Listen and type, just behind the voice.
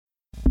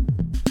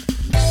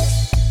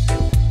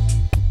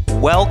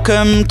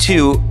Welcome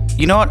to,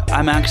 you know what?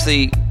 Every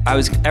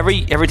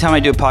time I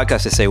do a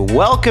podcast, I say,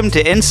 welcome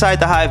to Inside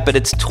the Hive, but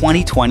it's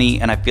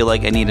 2020 and I feel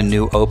like I need a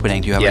new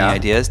opening. Do you have any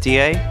ideas,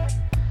 DA?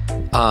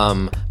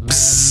 Inside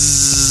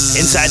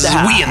the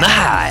Hive. We in the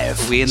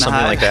Hive. We in the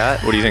Something Hive. like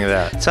that. What do you think of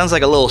that? Sounds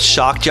like a little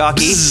shock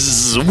jockey.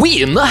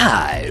 We in the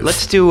Hive.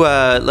 Let's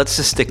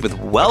just stick with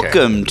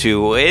welcome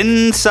to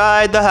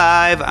Inside the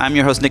Hive. I'm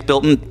your host, Nick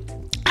Bilton.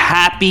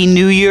 Happy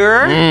New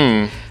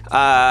Year.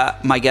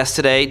 My guest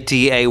today,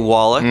 D.A.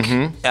 Wallach,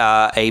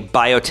 a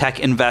biotech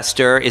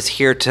investor, is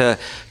here to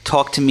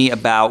talk to me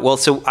about,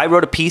 so I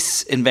wrote a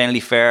piece in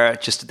Vanity Fair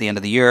just at the end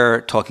of the year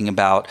talking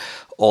about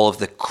all of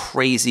the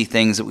crazy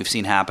things that we've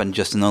seen happen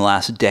just in the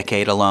last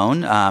decade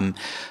alone.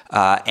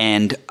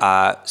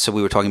 So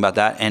we were talking about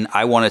that, and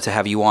I wanted to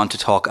have you on to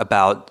talk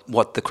about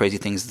what the crazy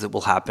things that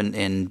will happen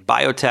in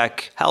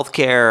biotech,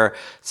 healthcare,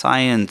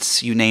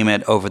 science, you name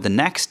it, over the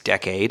next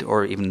decade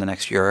or even the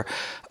next year.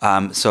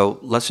 So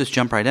let's just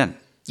jump right in.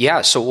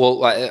 Yeah. So,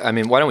 why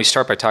don't we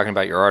start by talking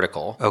about your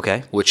article?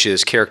 Okay. Which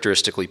is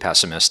characteristically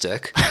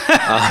pessimistic.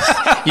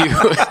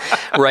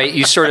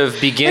 You sort of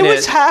begin it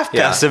was half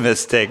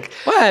pessimistic.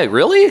 What?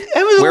 Really? It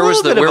was where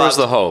was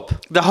the hope?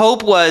 The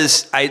hope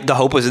was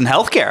in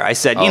healthcare. I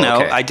said, okay.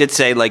 I did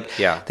say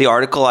the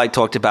article I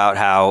talked about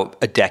how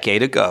a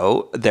decade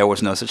ago there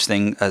was no such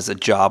thing as a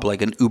job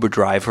like an Uber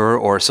driver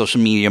or a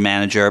social media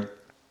manager.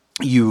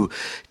 You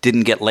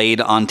didn't get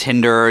laid on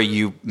Tinder.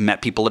 You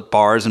met people at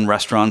bars and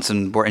restaurants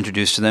and were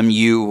introduced to them.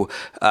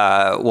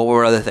 What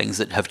were other things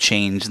that have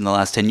changed in the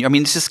last 10 years? I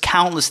mean, it's just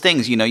countless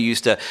things. You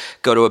used to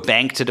go to a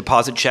bank to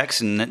deposit checks,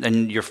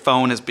 and your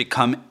phone has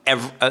become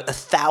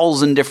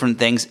 1,000 different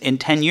things in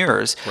 10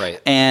 years.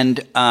 Right.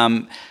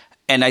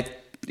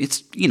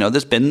 It's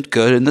there's been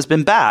good and there's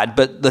been bad.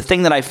 But the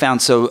thing that I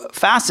found so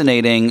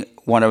fascinating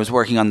when I was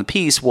working on the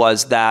piece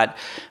was that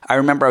I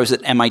remember I was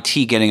at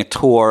MIT getting a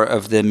tour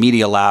of the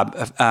Media Lab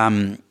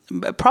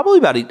probably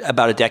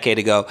about a decade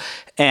ago.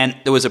 And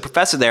there was a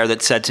professor there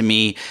that said to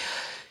me,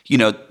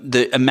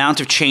 the amount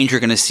of change you're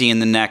going to see in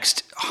the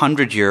next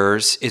 100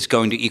 years is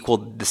going to equal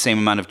the same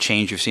amount of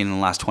change you've seen in the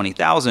last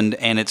 20,000,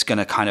 and it's going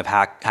to kind of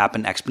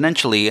happen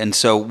exponentially. And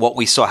so what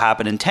we saw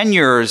happen in 10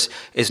 years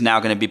is now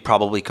going to be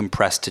probably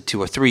compressed to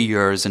 2 or 3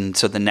 years, and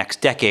so the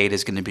next decade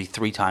is going to be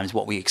 3 times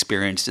what we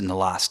experienced in the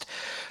last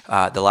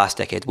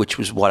decade, which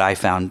was what I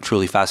found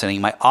truly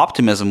fascinating. My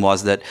optimism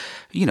was that,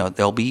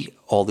 there'll be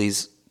all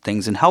these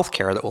things in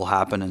healthcare that will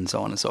happen and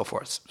so on and so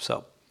forth.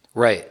 So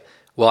right.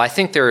 Well, I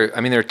think there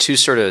are 2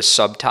 sort of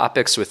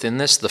subtopics within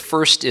this. The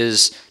first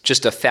is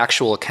just a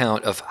factual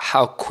account of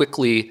how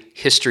quickly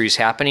history is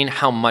happening,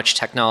 how much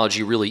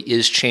technology really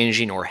is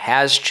changing or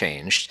has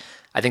changed.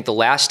 I think the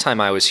last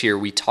time I was here,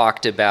 we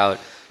talked about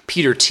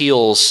Peter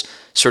Thiel's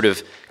sort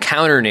of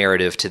counter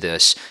narrative to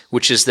this,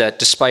 which is that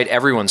despite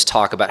everyone's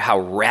talk about how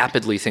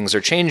rapidly things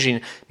are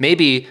changing,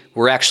 maybe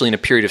we're actually in a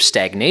period of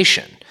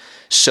stagnation.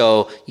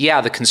 So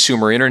the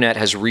consumer internet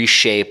has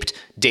reshaped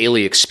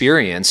daily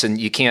experience,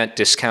 and you can't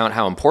discount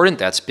how important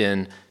that's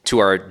been to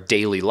our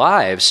daily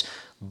lives.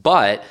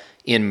 But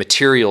in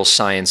material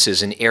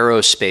sciences, in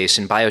aerospace,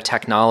 in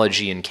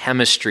biotechnology, in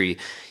chemistry,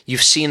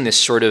 you've seen this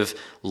sort of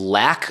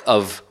lack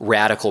of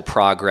radical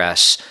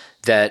progress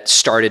that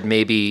started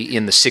maybe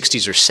in the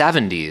 60s or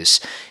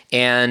 70s.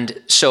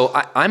 And so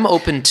I'm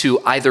open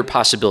to either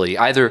possibility.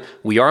 Either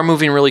we are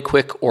moving really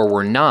quick or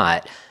we're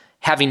not.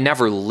 Having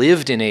never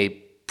lived in a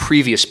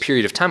previous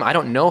period of time, I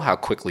don't know how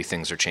quickly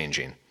things are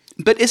changing.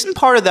 But isn't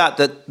part of that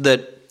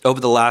over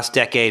the last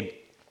decade,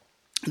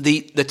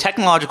 the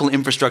technological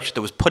infrastructure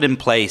that was put in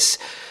place,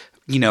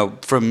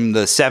 from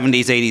the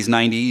 70s, 80s,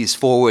 90s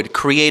forward,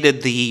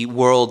 created the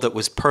world that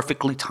was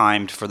perfectly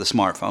timed for the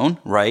smartphone,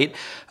 right?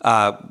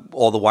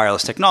 All the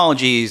wireless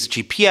technologies,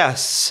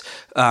 GPS,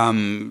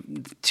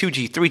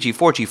 2G, 3G,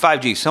 4G,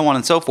 5G, so on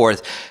and so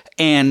forth.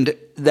 And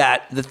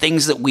that the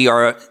things that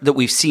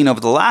we've seen over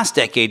the last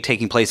decade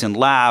taking place in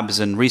labs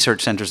and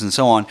research centers and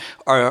so on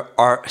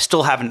are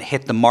still haven't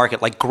hit the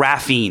market, like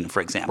graphene,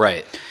 for example.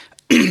 Right.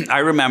 I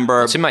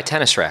remember it's in my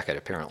tennis racket.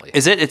 Apparently,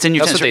 is it? It's in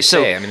your. That's tennis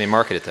what they racket. say. They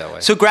market it that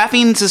way. So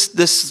graphene's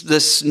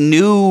this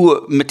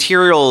new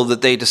material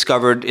that they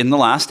discovered in the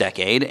last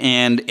decade,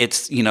 and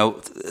it's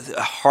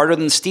harder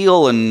than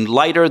steel and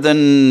lighter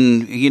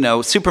than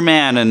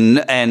Superman,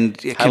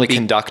 and it highly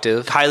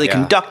conductive. Highly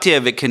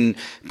conductive. It can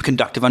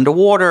conductive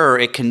underwater.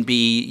 It can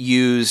be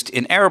used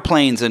in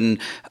airplanes, and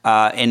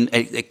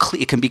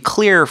it can be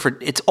clear for.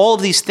 It's all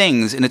of these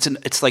things, and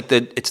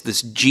it's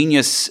this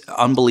genius,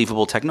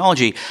 unbelievable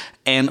technology.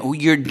 And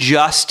you're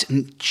just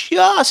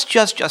now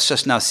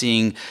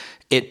seeing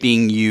it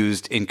being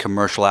used in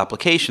commercial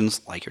applications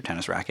like your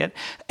tennis racket,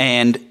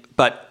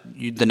 but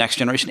the next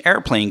generation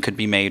airplane could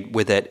be made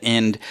with it.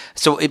 And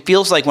so it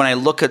feels like when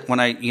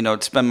I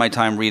spend my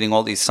time reading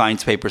all these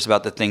science papers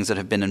about the things that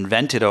have been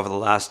invented over the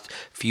last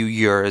few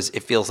years,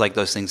 it feels like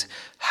those things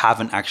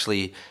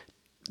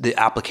the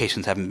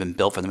applications haven't been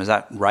built for them. Is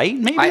that right?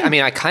 Maybe.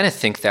 I kind of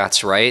think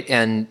that's right.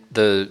 And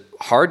the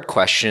hard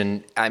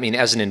question,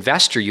 as an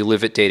investor, you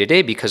live it day to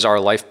day because our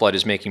lifeblood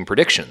is making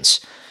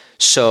predictions.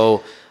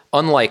 So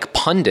unlike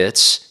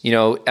pundits,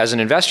 as an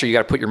investor, you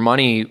got to put your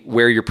money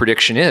where your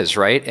prediction is,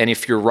 right? And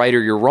if you're right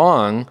or you're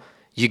wrong,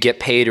 you get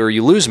paid or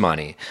you lose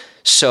money.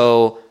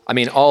 So,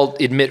 I'll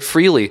admit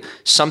freely,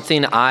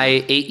 something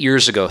I 8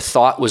 years ago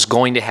thought was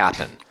going to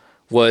happen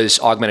was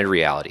augmented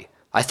reality.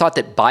 I thought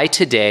that by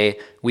today,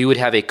 we would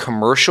have a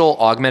commercial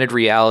augmented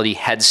reality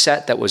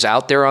headset that was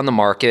out there on the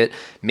market.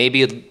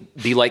 Maybe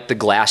it'd be like the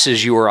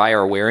glasses you or I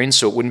are wearing,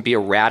 so it wouldn't be a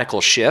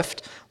radical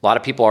shift. A lot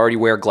of people already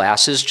wear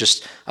glasses.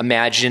 Just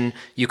imagine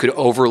you could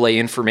overlay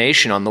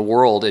information on the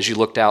world as you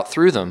looked out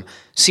through them.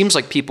 Seems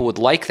like people would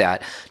like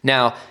that.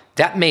 Now,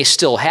 that may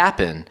still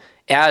happen,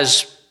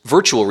 as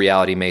virtual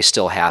reality may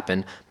still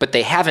happen, but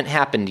they haven't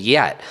happened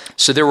yet.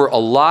 So there were a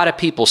lot of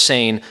people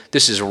saying,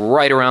 this is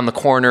right around the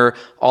corner,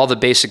 all the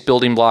basic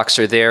building blocks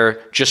are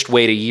there, just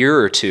wait a year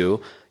or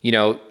two.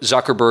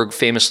 Zuckerberg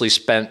famously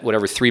spent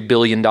 $3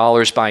 billion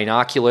buying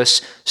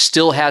Oculus,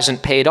 still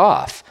hasn't paid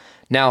off.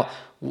 Now,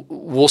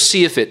 we'll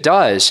see if it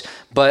does,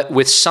 but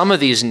with some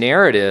of these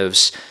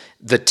narratives,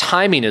 the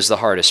timing is the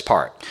hardest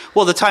part.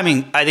 Well, the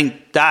timing, I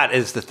think that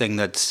is the thing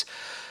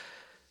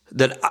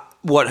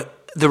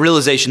the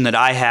realization that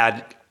I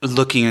had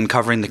looking and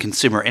covering the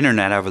consumer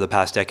internet over the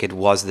past decade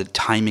was that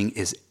timing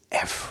is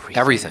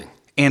everything.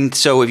 And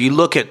so if you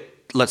look at,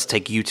 let's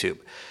take YouTube.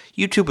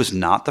 YouTube was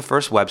not the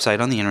first website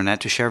on the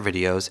internet to share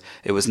videos.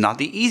 It was not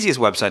the easiest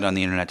website on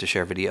the internet to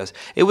share videos.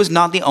 It was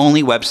not the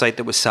only website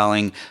that was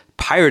selling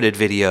pirated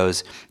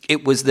videos.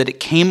 It was that it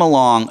came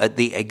along at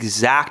the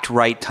exact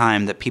right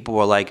time that people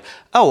were like,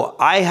 oh,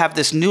 I have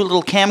this new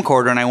little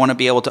camcorder and I want to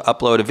be able to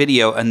upload a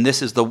video, and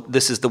this is the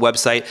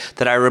website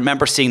that I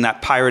remember seeing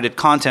that pirated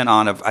content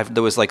on.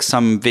 There was like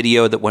some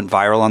video that went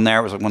viral on there.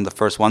 It was like one of the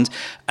first ones,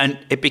 and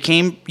it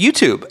became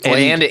YouTube.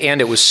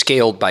 And it was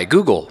scaled by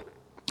Google.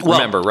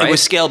 Remember, right? It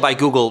was scaled by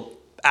Google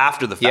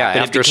after the fact. Yeah,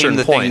 but after it became a certain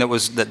the point. Thing that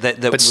was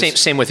but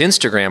same with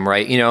Instagram,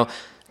 right?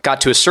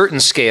 Got to a certain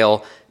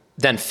scale,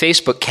 then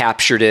Facebook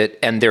captured it,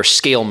 and their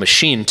scale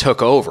machine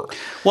took over.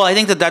 Well, I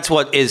think that's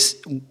what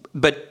is.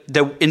 But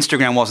the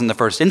Instagram wasn't the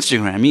first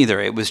Instagram either.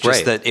 It was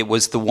just that it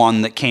was the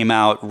one that came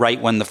out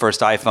right when the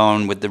first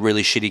iPhone with the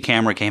really shitty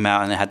camera came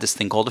out, and it had this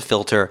thing called a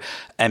filter,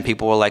 and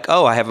people were like,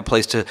 oh, I have a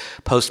place to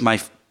post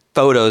my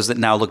photos that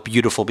now look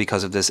beautiful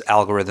because of this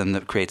algorithm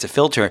that creates a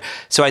filter.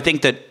 So I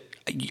think that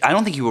I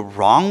don't think you were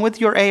wrong with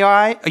your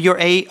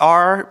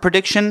AR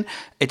prediction.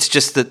 It's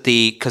just that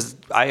because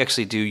I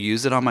actually do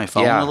use it on my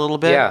phone a little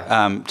bit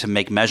to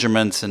make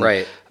measurements, and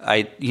there's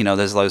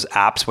those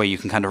apps where you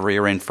can kind of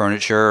rearrange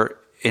furniture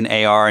in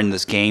AR and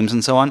there's games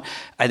and so on.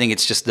 I think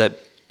it's just that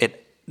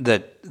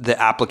the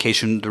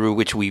application through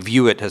which we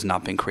view it has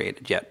not been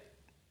created yet.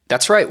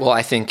 That's right. Well,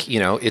 I think,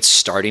 it's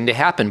starting to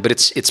happen, but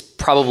it's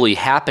probably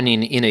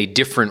happening in a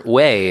different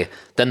way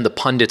than the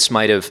pundits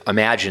might have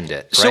imagined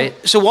it, right?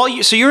 So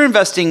you're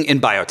investing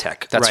in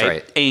biotech, that's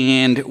right?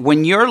 And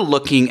when you're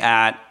looking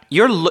at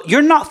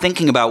you're not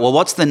thinking about, well,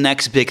 what's the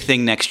next big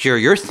thing next year?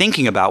 You're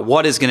thinking about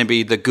what is going to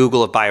be the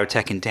Google of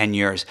biotech in 10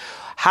 years.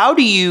 How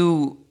do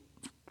you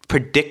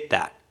predict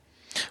that?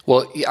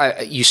 Well, there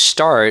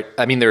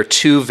are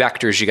two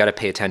vectors you got to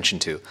pay attention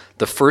to.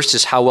 The first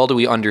is, how well do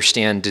we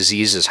understand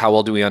diseases? How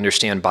well do we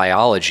understand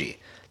biology?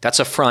 That's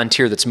a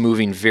frontier that's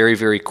moving very,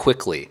 very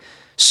quickly.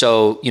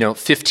 So,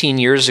 15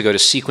 years ago, to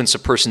sequence a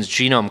person's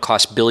genome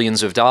cost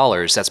billions of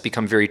dollars. That's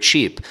become very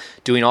cheap.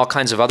 Doing all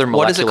kinds of other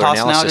molecular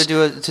analysis. What does it cost now to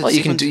do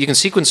it? You can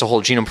sequence a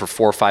whole genome for $400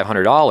 or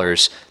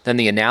 $500. Then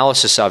the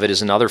analysis of it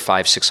is another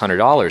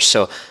 $500-$600.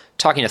 So,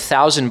 talking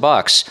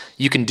 $1,000,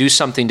 you can do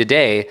something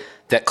today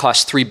that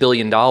cost $3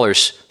 billion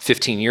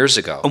 15 years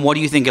ago. And what do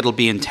you think it'll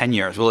be in 10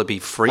 years? Will it be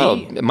free? Oh,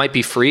 it might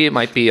be free. It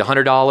might be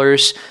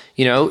 $100.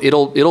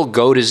 It'll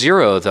go to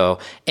zero though.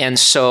 And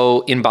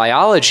so in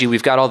biology,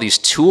 we've got all these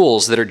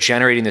tools that are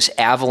generating this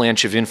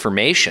avalanche of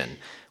information,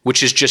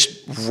 which is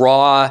just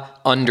raw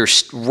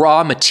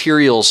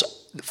materials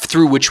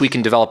through which we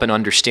can develop an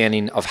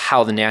understanding of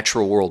how the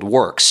natural world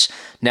works.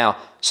 Now,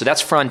 so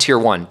that's frontier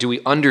one. Do we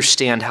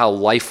understand how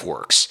life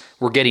works?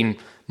 We're getting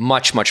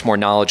much, much more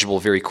knowledgeable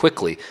very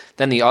quickly.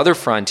 Then the other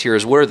frontier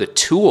is, what are the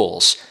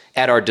tools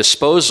at our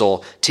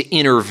disposal to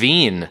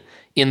intervene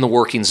in the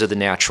workings of the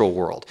natural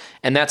world?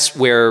 And that's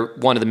where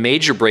one of the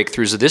major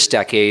breakthroughs of this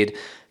decade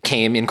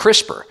came in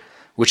CRISPR,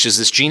 which is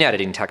this gene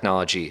editing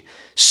technology.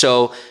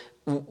 So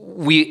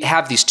we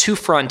have these two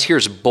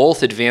frontiers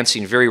both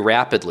advancing very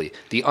rapidly.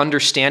 The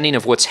understanding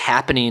of what's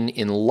happening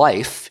in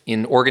life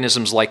in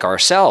organisms like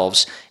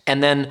ourselves,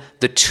 and then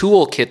the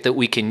toolkit that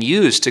we can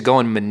use to go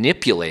and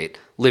manipulate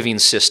living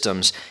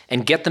systems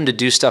and get them to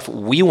do stuff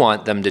we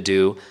want them to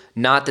do,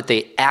 not that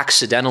they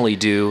accidentally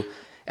do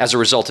as a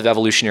result of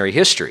evolutionary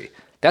history.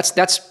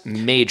 That's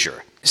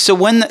major. So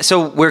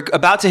we're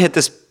about to hit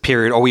this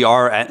period, or we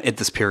are at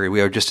this period, we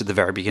are just at the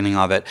very beginning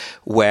of it,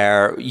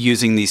 where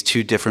using these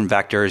two different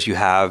vectors, you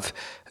have,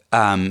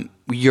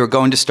 you're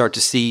going to start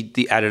to see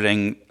the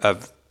editing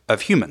of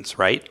humans,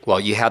 right? Well,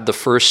 you had the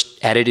first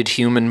edited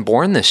human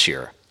born this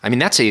year. I mean,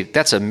 that's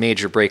a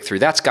major breakthrough.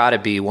 That's got to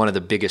be one of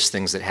the biggest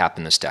things that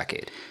happened this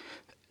decade.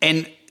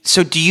 And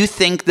so do you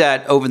think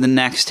that over the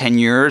next 10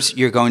 years,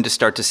 you're going to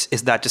start to,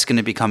 is that just going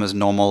to become as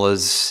normal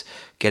as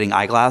getting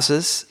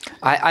eyeglasses?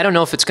 I don't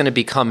know if it's going to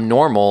become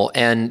normal,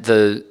 and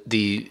the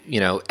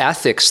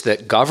ethics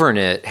that govern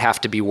it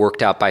have to be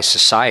worked out by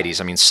societies.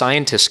 I mean,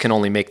 scientists can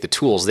only make the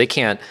tools. They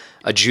can't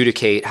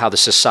adjudicate how the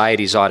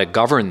societies ought to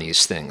govern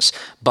these things.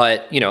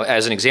 But,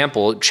 as an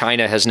example,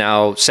 China has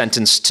now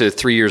sentenced to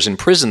 3 years in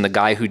prison the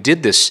guy who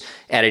did this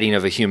editing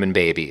of a human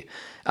baby.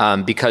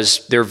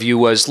 Because their view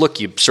was, look,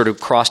 you sort of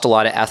crossed a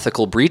lot of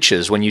ethical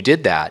breaches when you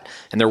did that,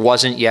 and there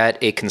wasn't yet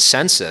a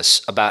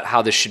consensus about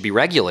how this should be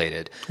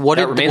regulated. What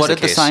did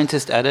the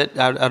scientist edit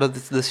out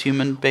of this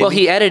human baby? Well,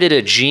 he edited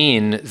a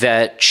gene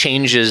that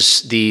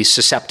changes the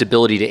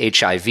susceptibility to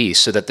HIV,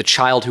 so that the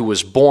child who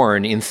was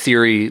born, in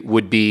theory,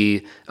 would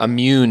be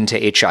immune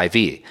to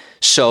HIV.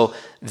 So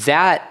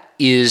that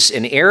is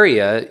an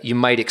area you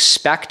might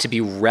expect to be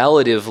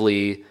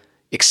relatively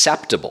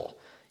acceptable.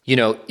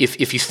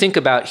 If you think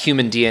about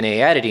human DNA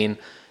editing,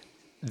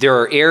 there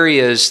are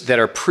areas that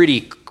are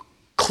pretty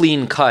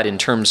clean cut in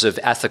terms of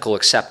ethical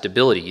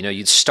acceptability.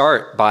 You'd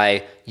start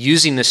by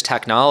using this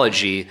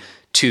technology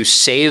to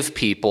save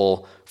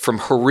people from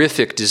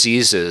horrific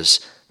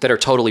diseases that are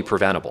totally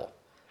preventable.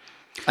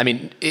 I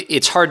mean,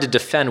 it's hard to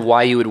defend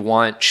why you would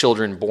want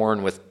children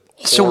born with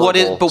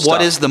horrible stuff.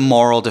 What is the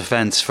moral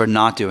defense for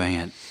not doing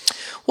it?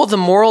 Well, the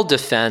moral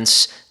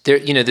defense,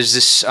 there's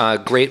this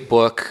great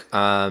book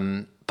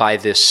by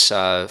this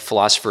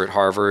philosopher at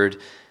Harvard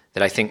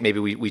that I think maybe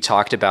we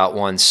talked about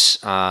once,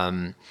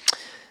 that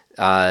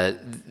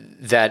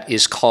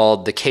is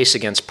called The Case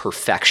Against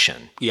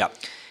Perfection. Yeah.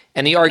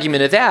 And the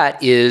argument of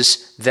that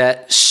is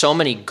that so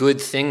many good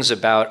things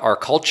about our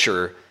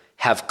culture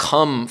have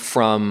come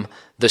from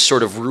the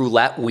sort of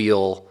roulette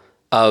wheel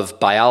of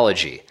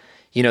biology.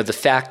 The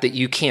fact that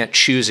you can't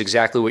choose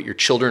exactly what your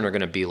children are going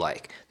to be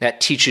like.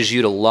 That teaches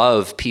you to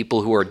love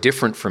people who are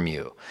different from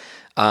you.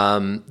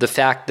 The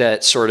fact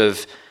that sort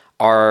of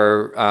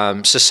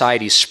our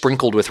society is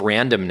sprinkled with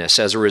randomness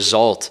as a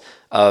result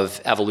of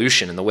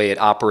evolution and the way it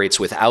operates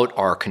without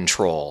our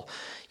control.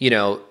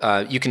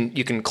 You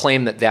can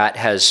claim that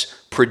has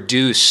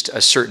produced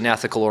a certain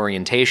ethical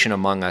orientation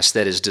among us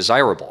that is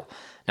desirable.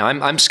 Now,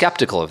 I'm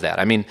skeptical of that.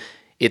 I mean,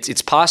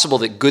 it's possible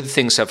that good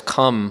things have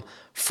come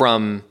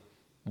from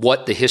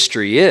what the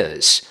history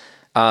is,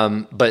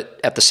 but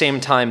at the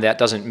same time, that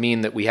doesn't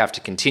mean that we have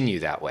to continue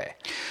that way.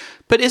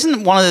 But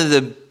isn't one of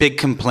the big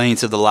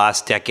complaints of the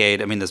last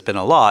decade, I mean, there's been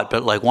a lot,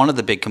 but like one of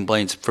the big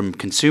complaints from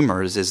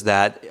consumers is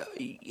that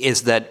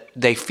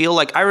they feel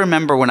like, I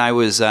remember when I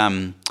was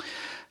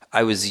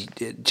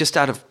just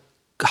out of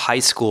high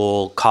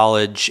school,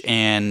 college,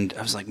 and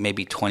I was like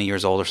maybe 20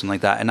 years old or something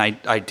like that. And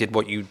I did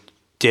what you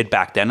did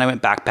back then. I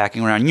went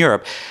backpacking around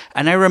Europe,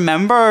 and I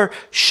remember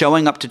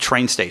showing up to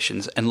train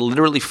stations and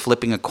literally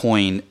flipping a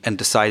coin and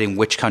deciding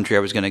which country I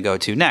was going to go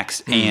to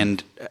next,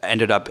 and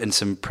ended up in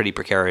some pretty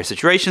precarious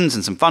situations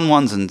and some fun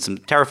ones and some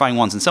terrifying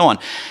ones and so on.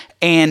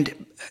 And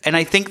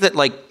I think that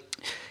like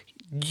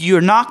you're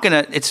not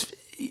going to,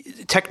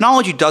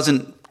 technology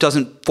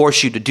doesn't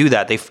force you to do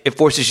that. It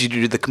forces you to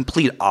do the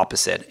complete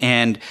opposite.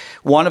 And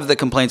one of the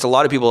complaints a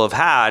lot of people have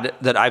had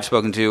that I've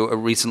spoken to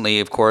recently,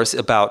 of course,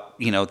 about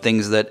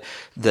things that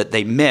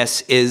they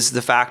miss is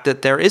the fact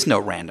that there is no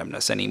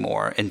randomness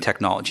anymore in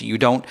technology. You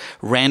don't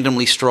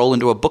randomly stroll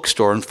into a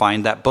bookstore and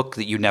find that book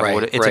that you never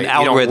would. It's an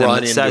algorithm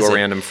that says it. You don't run into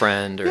a random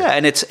friend.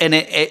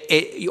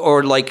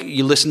 Or like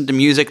you listen to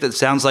music that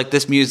sounds like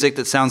this music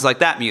that sounds like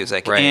that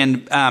music. Right.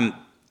 And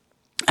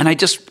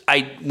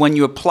when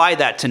you apply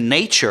that to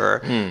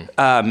nature,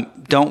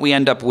 don't we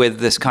end up with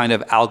this kind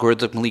of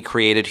algorithmically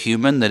created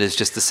human that is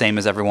just the same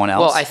as everyone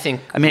else? Well, I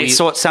think.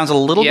 So it sounds a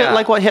little bit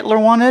like what Hitler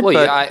wanted.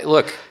 Well, but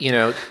look,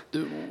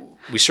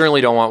 we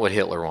certainly don't want what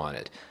Hitler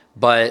wanted,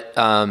 but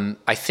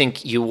I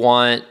think you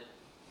want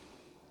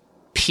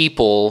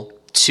people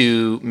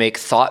to make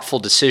thoughtful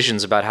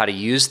decisions about how to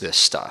use this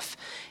stuff,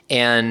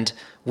 and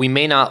we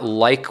may not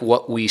like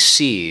what we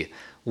see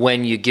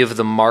when you give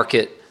the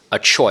market a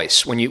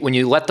choice. When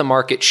you let the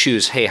market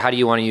choose, hey, how do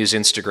you want to use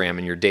Instagram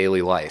in your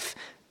daily life?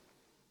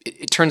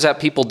 It turns out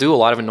people do a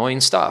lot of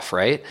annoying stuff,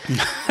 right?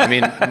 I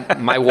mean,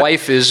 my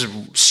wife is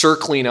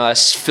circling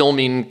us,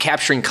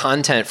 capturing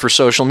content for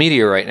social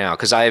media right now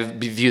because I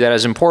view that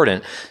as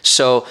important.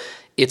 So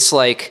it's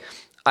like,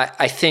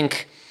 I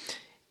think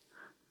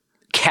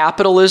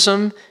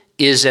capitalism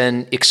is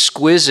an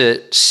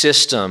exquisite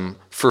system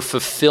for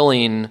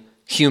fulfilling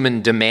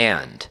human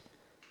demand.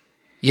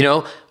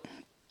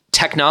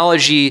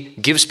 Technology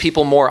gives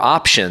people more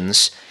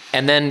options,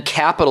 and then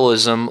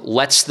capitalism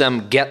lets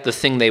them get the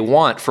thing they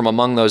want from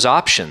among those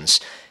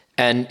options.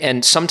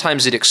 And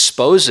sometimes it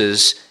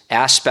exposes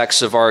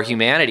aspects of our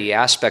humanity,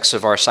 aspects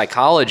of our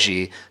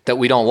psychology that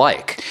we don't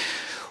like.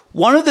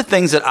 One of the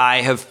things that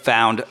I have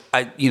found,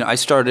 I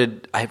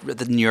read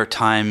the New York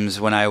Times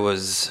when I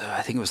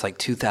think it was like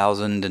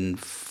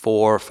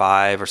 2004 or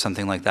 5 or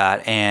something like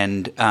that.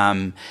 And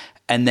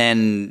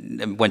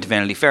then went to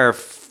Vanity Fair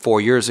 4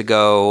 years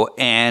ago,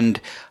 and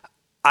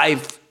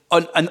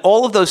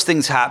all of those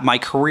things my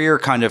career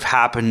kind of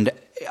happened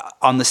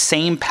on the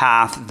same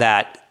path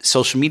that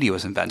social media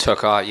was invented.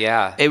 Took off,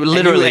 yeah. It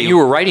literally. And you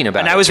were writing about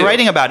it. And I was too.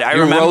 writing about it. I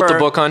you remember, wrote the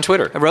book on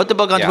Twitter. I wrote the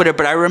book on Twitter,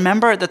 but I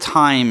remember at the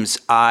times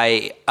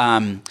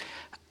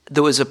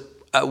there was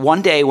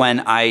one day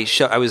when I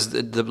was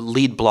the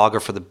lead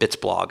blogger for the Bits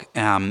blog,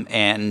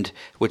 and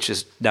which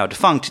is now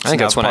defunct. It's I think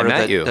now that's when I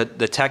met you.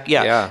 The tech,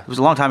 it was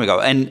a long time ago,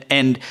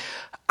 and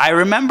I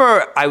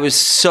remember I was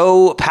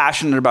so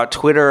passionate about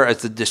Twitter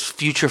as this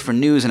future for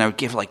news, and I would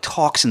give like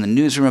talks in the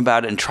newsroom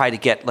about it and try to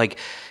get like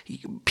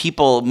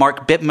people.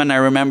 Mark Bittman, I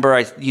remember,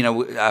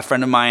 a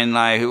friend of mine and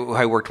I who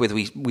I worked with,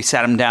 we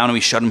sat him down and we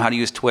showed him how to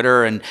use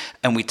Twitter, and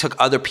we took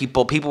other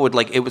people. People would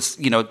like, it was,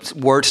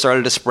 word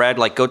started to spread,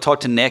 like go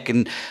talk to Nick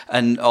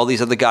and all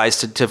these other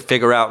guys to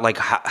figure out like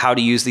how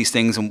to use these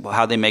things and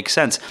how they make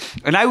sense.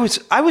 And I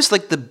was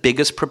like the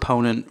biggest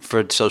proponent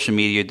for social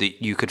media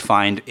that you could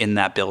find in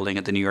that building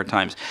at the New York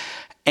Times.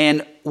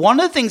 And one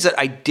of the things that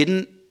I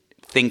didn't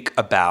think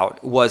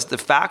about was the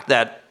fact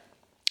that,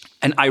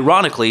 and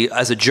ironically,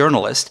 as a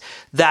journalist,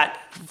 that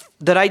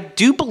I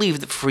do believe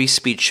that free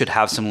speech should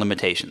have some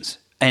limitations,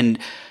 and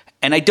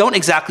I don't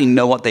exactly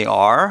know what they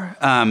are.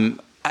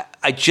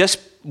 I just,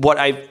 what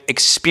I've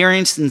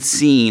experienced and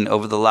seen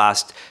over the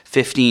last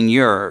 15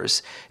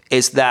 years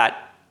is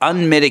that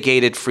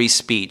unmitigated free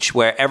speech,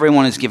 where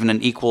everyone is given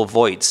an equal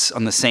voice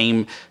on the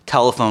same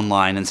telephone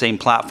line and same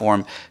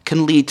platform,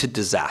 can lead to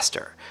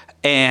disaster.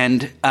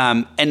 And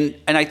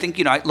I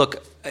think,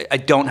 I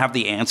don't have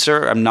the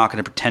answer. I'm not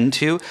going to pretend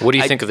to. What do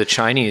you think of the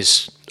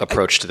Chinese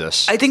approach to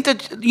this? I think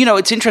that,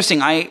 it's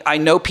interesting. I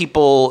know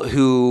people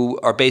who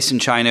are based in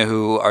China,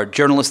 who are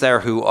journalists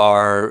there, who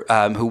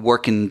who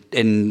work in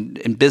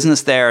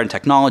business there and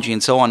technology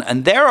and so on.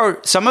 And there are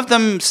some of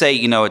them say,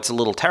 it's a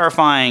little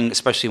terrifying,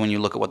 especially when you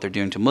look at what they're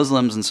doing to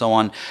Muslims and so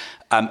on.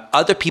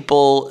 Other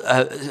people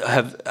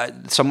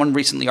someone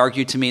recently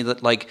argued to me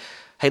that like,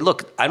 hey,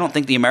 look, I don't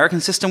think the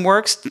American system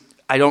works.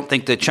 I don't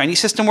think the Chinese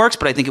system works,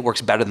 but I think it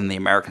works better than the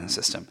American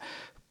system.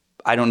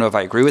 I don't know if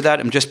I agree with that.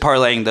 I'm just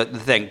parlaying the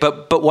thing.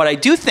 But what I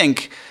do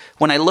think,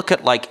 when I look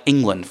at like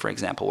England, for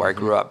example, where I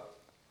grew up,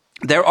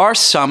 there are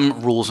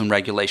some rules and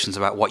regulations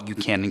about what you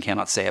can and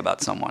cannot say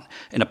about someone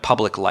in a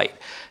public light.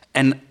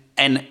 And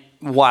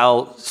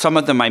while some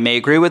of them I may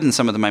agree with and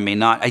some of them I may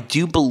not, I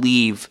do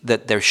believe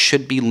that there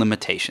should be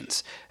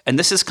limitations. And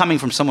this is coming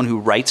from someone who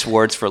writes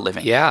words for a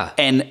living. Yeah.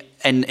 And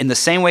in the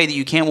same way that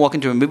you can't walk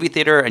into a movie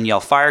theater and yell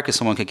fire because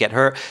someone could get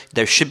hurt,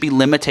 there should be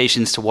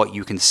limitations to what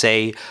you can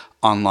say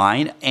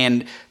online.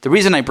 And the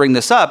reason I bring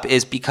this up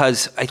is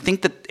because I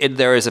think that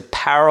there is a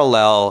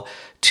parallel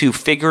to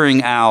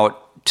figuring out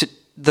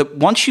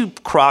once you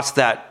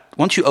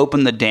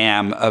open the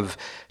dam of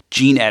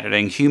gene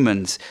editing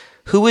humans,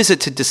 who is it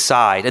to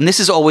decide? And this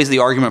is always the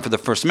argument for the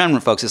First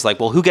Amendment folks. It's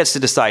like, well, who gets to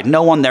decide?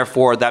 No one,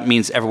 therefore, that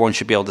means everyone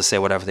should be able to say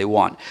whatever they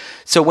want.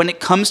 So when it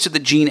comes to the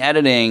gene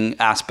editing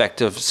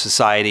aspect of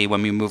society,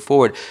 when we move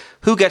forward,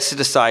 who gets to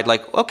decide,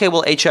 like, okay,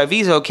 well, HIV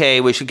is okay,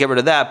 we should get rid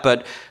of that,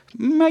 but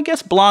I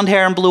guess blonde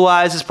hair and blue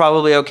eyes is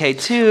probably okay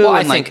too.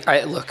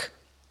 Well,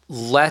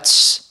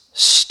 let's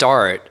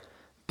start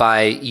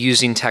by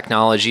using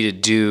technology to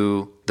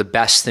do the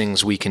best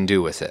things we can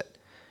do with it.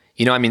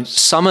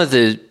 Some of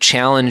the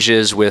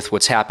challenges with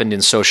what's happened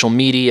in social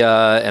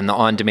media and the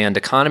on-demand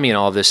economy and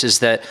all of this is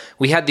that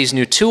we had these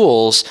new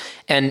tools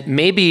and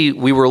maybe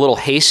we were a little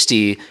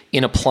hasty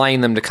in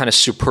applying them to kind of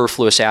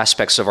superfluous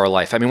aspects of our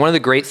life. One of the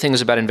great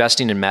things about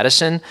investing in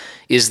medicine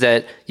is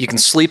that you can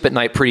sleep at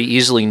night pretty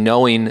easily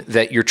knowing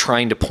that you're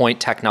trying to point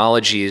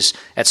technologies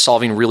at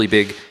solving really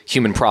big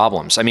human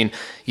problems.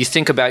 You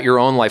think about your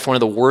own life, one of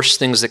the worst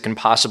things that can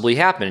possibly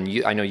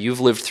happen, I know you've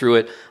lived through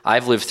it,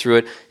 I've lived through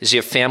it, is you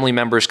have family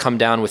members come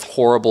down with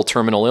horrible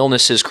terminal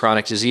illnesses,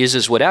 chronic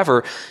diseases,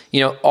 whatever.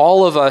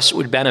 All of us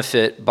would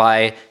benefit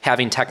by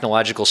having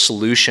technological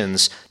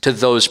solutions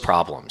to those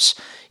problems.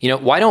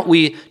 Why don't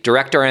we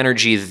direct our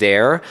energy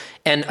there?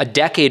 And a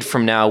decade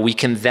from now, we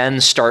can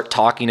then start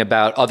talking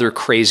about other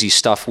crazy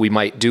stuff we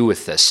might do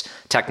with this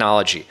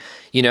technology.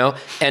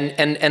 And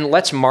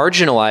let's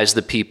marginalize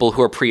the people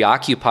who are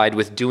preoccupied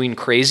with doing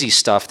crazy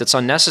stuff that's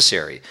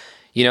unnecessary.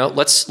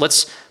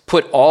 Let's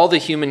put all the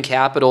human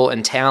capital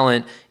and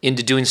talent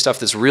into doing stuff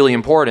that's really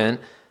important,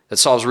 that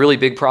solves really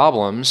big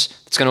problems,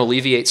 that's going to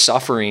alleviate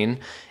suffering.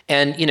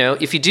 And,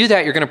 if you do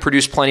that, you're going to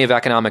produce plenty of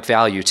economic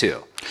value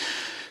too.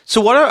 So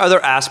what are other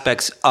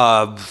aspects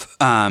of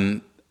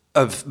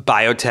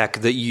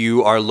biotech that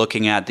you are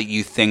looking at that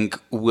you think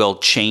will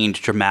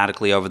change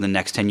dramatically over the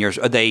next 10 years?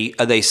 Are they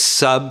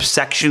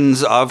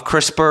subsections of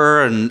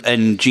CRISPR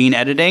and gene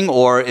editing,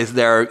 or is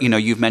there,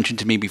 you've mentioned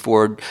to me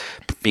before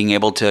being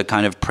able to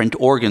kind of print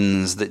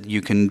organs that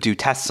you can do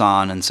tests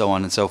on and so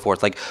on and so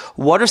forth. Like,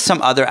 what are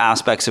some other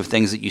aspects of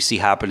things that you see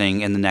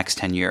happening in the next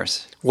 10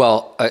 years?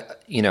 Well,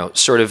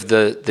 sort of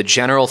the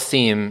general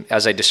theme,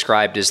 as I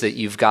described, is that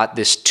you've got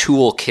this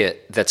toolkit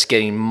that's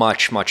getting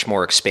much, much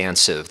more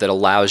expansive that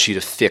allows you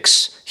to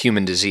fix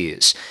human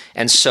disease.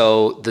 And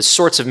so the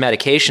sorts of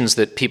medications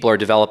that people are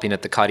developing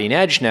at the cutting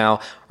edge now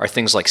are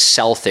things like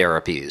cell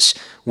therapies,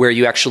 where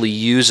you actually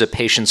use a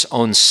patient's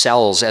own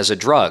cells as a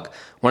drug,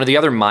 One of the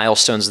other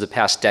milestones of the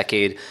past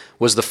decade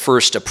was the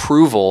first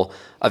approval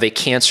of a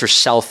cancer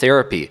cell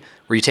therapy,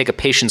 where you take a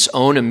patient's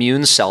own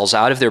immune cells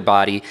out of their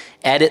body,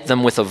 edit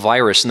them with a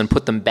virus, and then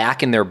put them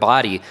back in their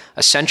body,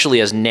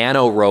 essentially as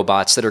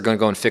nanorobots that are going to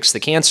go and fix the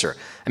cancer.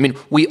 I mean,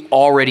 we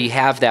already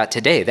have that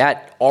today.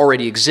 That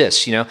already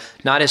exists,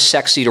 not as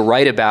sexy to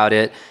write about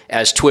it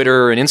as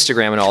Twitter and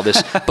Instagram and all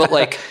this,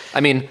 but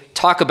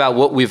talk about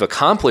what we've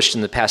accomplished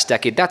in the past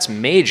decade. That's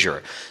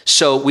major.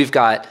 So we've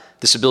got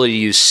this ability to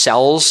use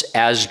cells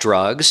as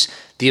drugs,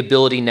 the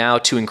ability now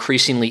to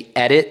increasingly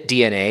edit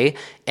DNA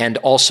and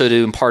also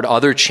to impart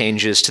other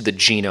changes to the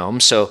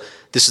genome. So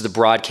this is the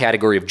broad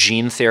category of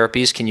gene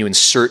therapies. Can you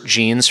insert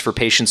genes for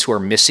patients who are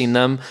missing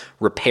them,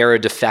 repair a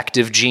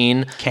defective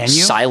gene, Can you?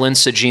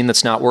 Silence a gene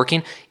that's not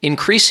working?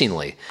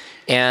 Increasingly.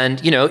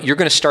 And you're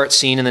going to start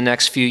seeing in the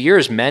next few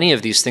years many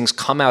of these things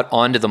come out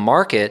onto the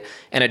market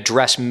and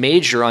address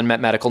major unmet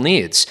medical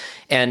needs.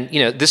 And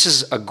this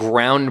is a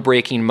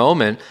groundbreaking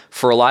moment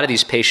for a lot of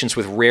these patients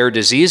with rare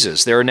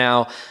diseases. There are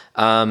now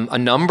a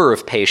number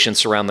of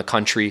patients around the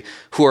country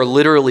who are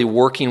literally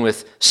working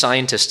with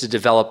scientists to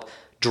develop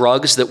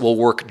drugs that will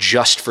work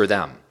just for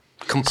them,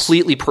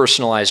 completely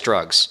personalized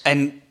drugs.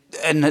 And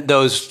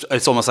those,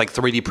 it's almost like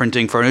 3D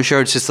printing furniture.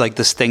 It's just like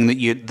this thing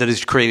that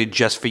is created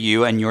just for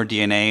you and your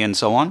DNA and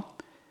so on.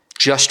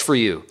 Just for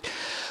you.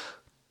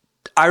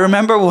 I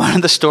remember one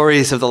of the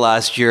stories of the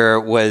last year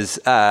was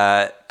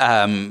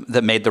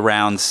that made the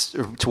rounds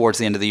towards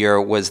the end of the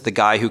year was the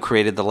guy who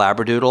created the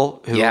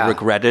Labradoodle, who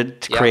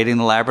regretted creating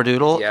the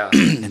Labradoodle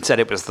and said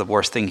it was the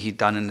worst thing he'd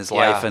done in his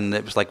life, and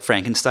it was like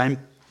Frankenstein.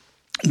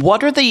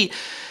 What are the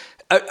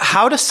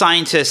how do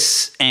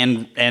scientists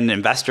and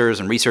investors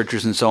and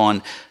researchers and so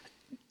on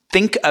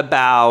think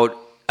about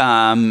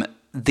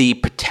the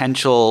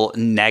potential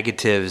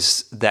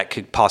negatives that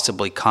could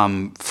possibly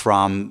come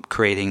from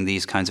creating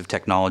these kinds of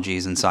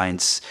technologies and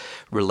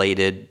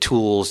science-related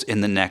tools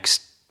in the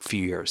next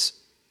few years?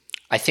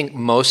 I think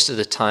most of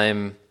the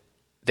time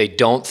they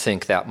don't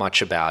think that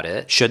much about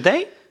it. Should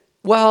they?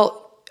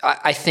 Well,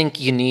 I think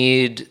you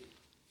need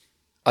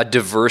a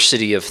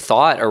diversity of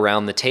thought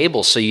around the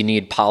table. So you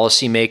need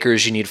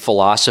policymakers, you need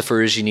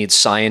philosophers, you need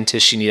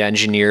scientists, you need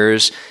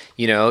engineers,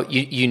 you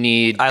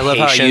need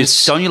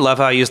patients. Don't you love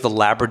how I use the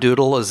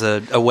Labradoodle as a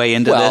way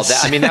into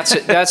this?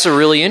 That's a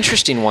really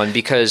interesting one,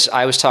 because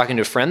I was talking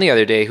to a friend the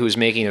other day who was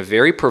making a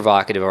very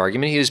provocative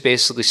argument. He was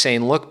basically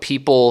saying, look,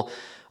 people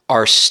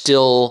are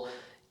still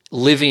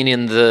living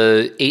in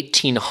the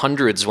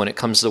 1800s when it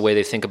comes to the way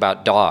they think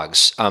about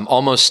dogs,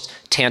 almost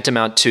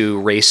tantamount to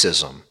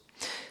racism.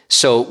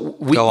 So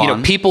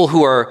people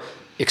who are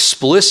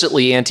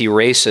explicitly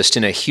anti-racist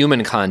in a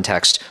human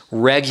context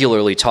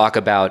regularly talk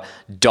about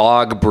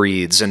dog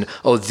breeds and,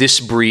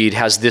 this breed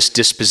has this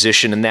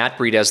disposition and that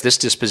breed has this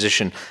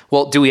disposition.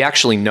 Well, do we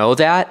actually know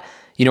that?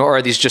 Or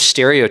are these just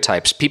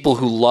stereotypes? People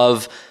who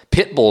love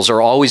pit bulls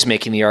are always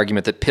making the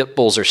argument that pit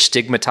bulls are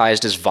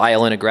stigmatized as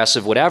violent,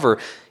 aggressive, whatever.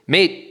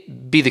 May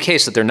be the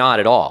case that they're not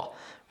at all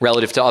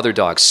relative to other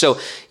dogs. So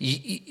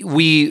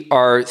we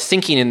are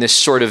thinking in this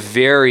sort of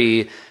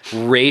very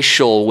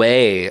racial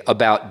way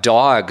about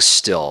dogs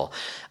still.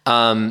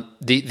 Do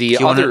you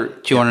want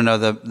to know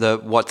the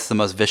what's the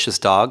most vicious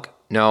dog?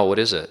 No, what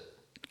is it?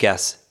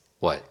 Guess.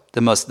 What?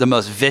 The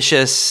most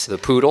vicious. The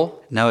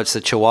poodle? No, it's the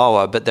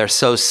Chihuahua. But they're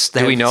so.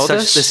 Do we know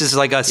this? This is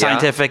like a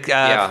scientific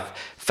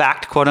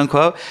fact, quote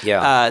unquote.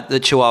 Yeah. The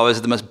Chihuahuas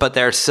are the most, but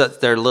they're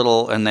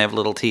little and they have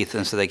little teeth,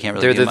 and so they can't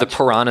really. They're the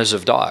piranhas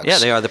of dogs. Yeah,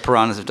 they are the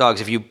piranhas of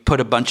dogs. If you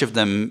put a bunch of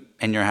them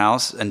in your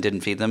house and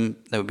didn't feed them,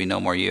 there would be no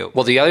more you.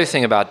 Well, the other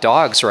thing about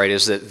dogs, right,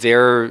 is that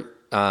they're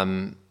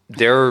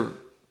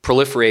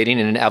proliferating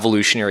in an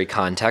evolutionary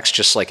context,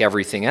 just like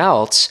everything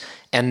else.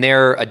 And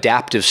their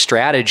adaptive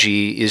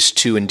strategy is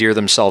to endear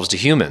themselves to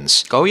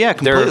humans. Oh yeah,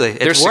 completely.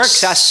 Their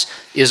success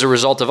is a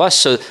result of us.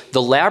 So the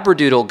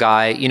Labradoodle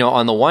guy,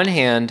 on the one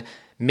hand,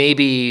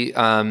 maybe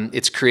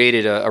it's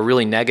created a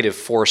really negative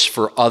force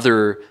for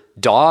other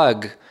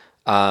dog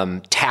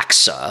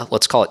taxa.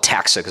 Let's call it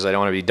taxa because I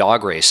don't want to be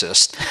dog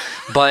racist.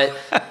 But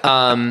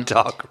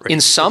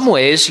in some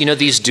ways,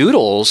 these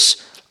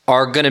doodles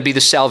are going to be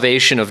the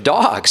salvation of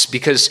dogs,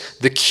 because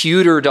the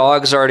cuter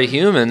dogs are to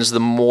humans, the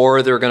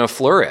more they're going to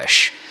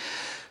flourish.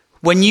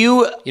 When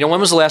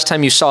was the last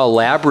time you saw a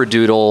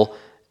Labradoodle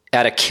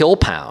at a kill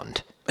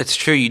pound? It's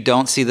true. You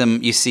don't see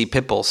them. You see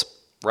pit bulls.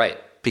 Right.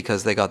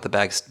 Because they got the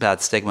bad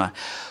stigma.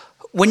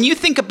 When you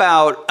think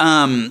about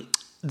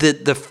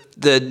it's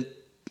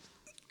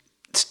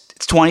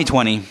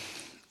 2020.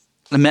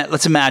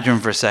 Let's imagine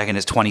for a second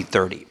it's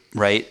 2030,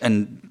 right?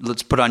 And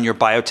let's put on your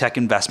biotech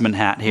investment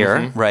hat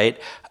here,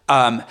 right?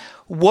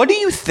 What do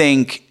you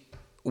think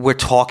we're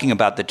talking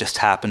about that just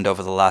happened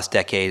over the last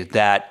decade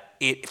that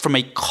from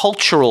a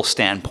cultural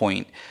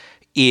standpoint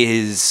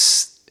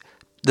is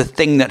the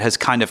thing that has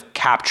kind of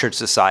captured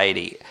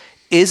society?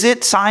 Is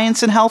it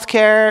science and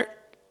healthcare,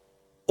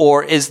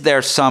 or is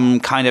there some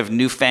kind of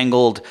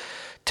newfangled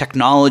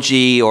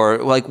technology, or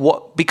like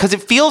what? Because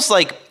it feels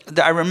like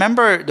I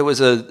remember there was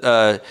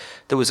a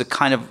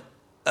kind of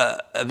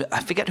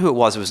I forget who it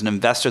was. It was an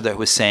investor that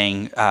was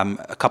saying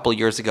a couple of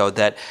years ago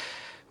that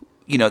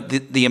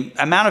the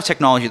amount of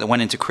technology that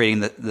went into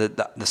creating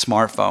the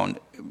smartphone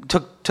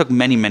took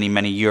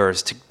many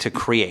years to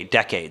create,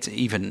 decades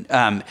even,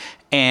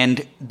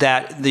 and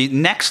that the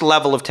next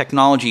level of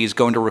technology is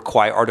going to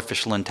require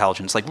artificial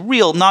intelligence, like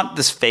real, not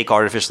this fake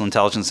artificial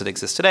intelligence that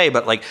exists today,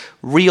 but like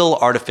real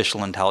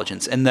artificial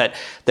intelligence, and that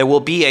there will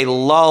be a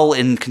lull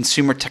in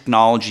consumer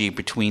technology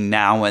between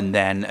now and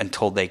then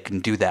until they can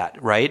do that,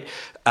 right?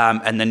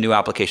 And then new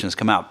applications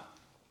come out.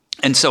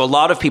 And so a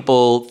lot of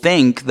people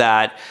think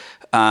that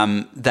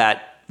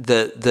that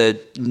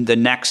the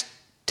next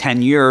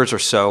 10 years or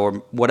so, or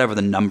whatever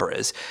the number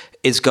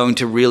is going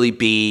to really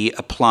be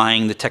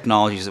applying the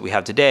technologies that we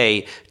have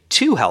today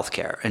to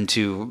healthcare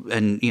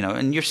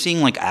and you're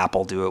seeing like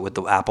Apple do it with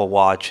the Apple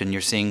Watch, and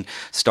you're seeing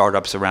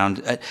startups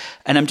around.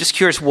 And I'm just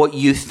curious what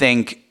you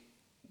think,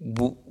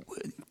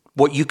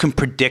 what you can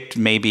predict,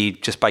 maybe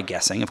just by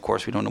guessing, of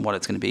course, we don't know what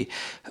it's going to be,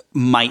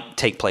 might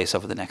take place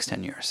over the next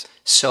 10 years.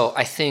 So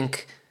I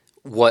think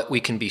what we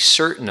can be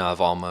certain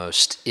of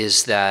almost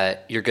is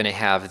that you're going to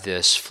have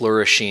this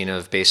flourishing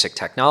of basic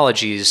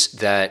technologies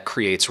that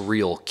creates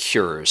real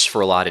cures for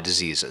a lot of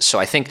diseases. So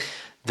I think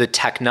the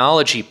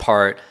technology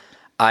part,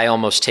 I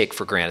almost take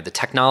for granted. The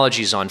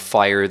technology's on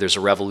fire. There's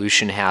a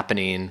revolution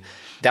happening.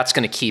 That's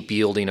going to keep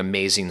yielding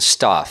amazing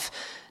stuff.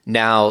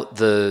 Now,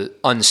 the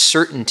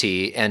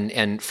uncertainty,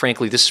 and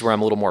frankly, this is where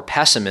I'm a little more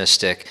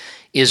pessimistic,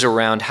 is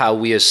around how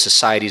we as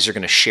societies are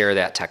going to share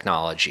that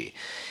technology.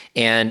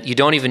 And you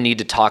don't even need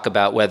to talk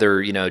about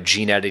whether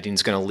gene editing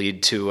is going to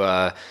lead to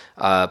a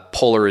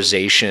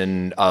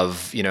polarization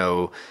of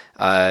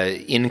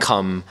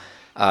income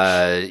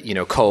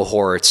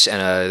cohorts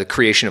and the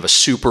creation of a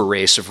super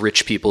race of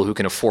rich people who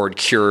can afford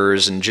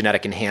cures and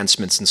genetic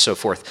enhancements and so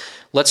forth.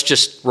 Let's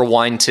just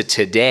rewind to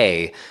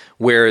today,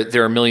 where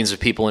there are millions of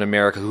people in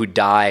America who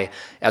die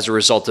as a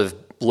result of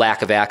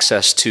lack of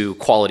access to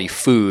quality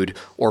food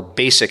or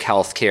basic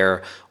health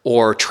care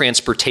or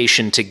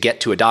transportation to get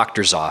to a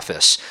doctor's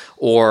office,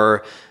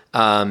 or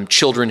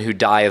children who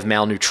die of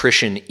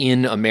malnutrition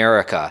in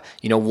America.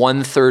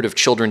 1/3 of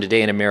children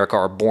today in America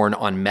are born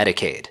on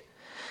Medicaid.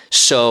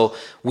 So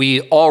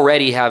we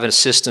already have a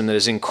system that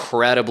is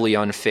incredibly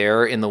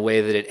unfair in the way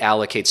that it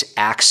allocates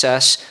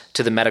access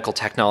to the medical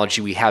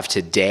technology we have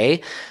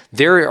today.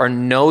 There are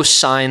no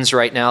signs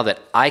right now that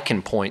I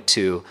can point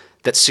to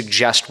that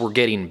suggest we're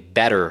getting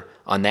better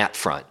on that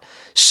front.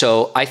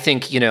 So I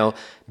think,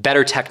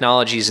 better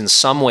technologies in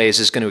some ways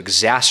is going to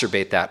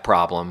exacerbate that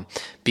problem,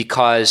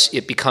 because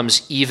it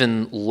becomes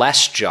even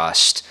less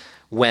just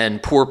when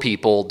poor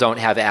people don't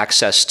have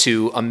access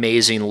to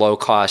amazing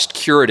low-cost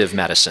curative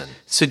medicine.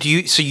 So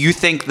you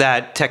think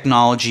that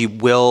technology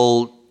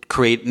will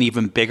create an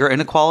even bigger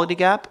inequality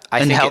gap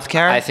in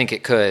healthcare? I think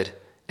it could.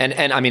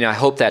 And I mean, I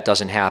hope that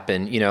doesn't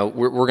happen.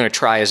 We're going to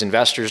try as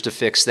investors to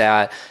fix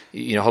that.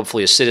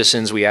 Hopefully as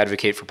citizens, we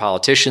advocate for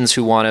politicians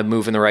who want to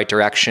move in the right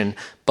direction.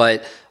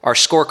 But our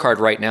scorecard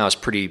right now is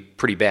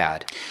pretty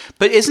bad.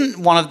 But isn't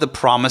one of the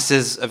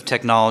promises of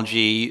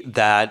technology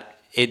that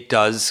it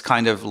does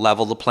kind of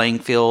level the playing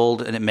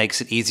field, and it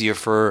makes it easier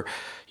for,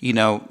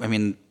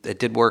 it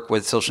did work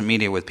with social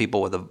media with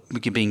people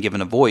being given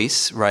a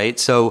voice, right?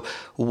 So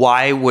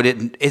why would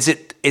it? Is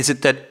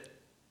it that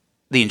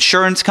the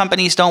insurance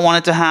companies don't want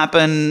it to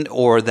happen,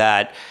 or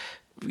that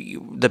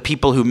the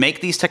people who make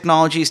these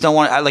technologies don't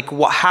want it?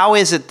 How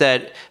is it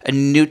that a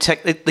new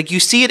tech, you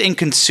see it in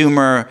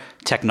consumer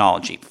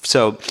technology?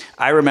 So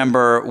I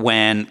remember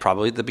when,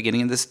 probably at the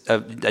beginning of this, a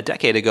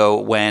decade ago,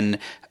 when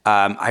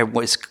I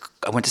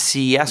went to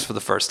CES for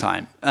the first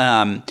time.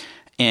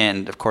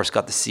 And of course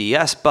got the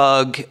CES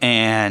bug,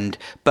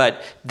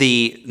 but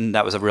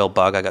that was a real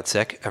bug. I got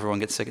sick. Everyone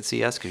gets sick at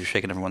CES because you're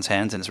shaking everyone's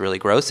hands and it's really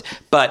gross.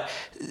 But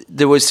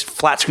there was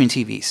flat screen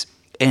TVs,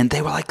 and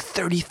they were like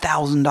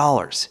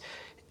 $30,000.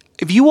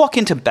 If you walk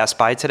into Best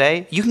Buy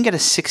today, you can get a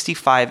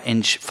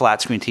 65-inch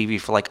flat screen TV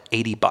for like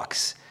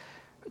 $80.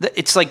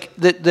 It's like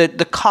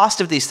the cost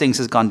of these things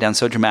has gone down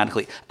so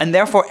dramatically, and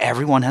therefore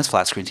everyone has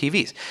flat screen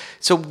TVs.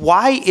 So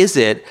why is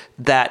it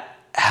that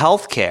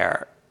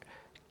healthcare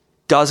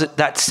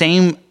that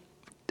same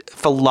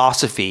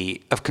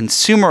philosophy of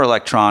consumer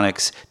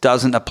electronics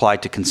doesn't apply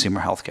to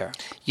consumer healthcare?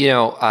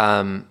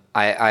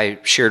 I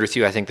shared with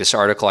you, I think, this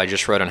article I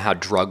just wrote on how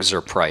drugs are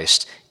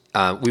priced.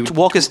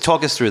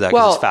 Talk us through that,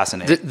 because it's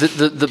fascinating.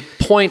 The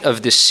point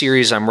of this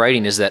series I'm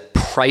writing is that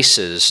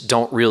prices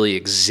don't really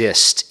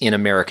exist in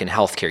American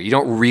healthcare. You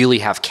don't really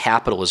have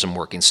capitalism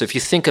working. So if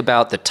you think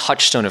about the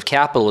touchstone of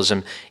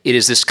capitalism, it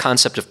is this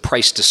concept of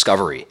price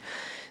discovery.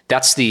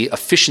 That's the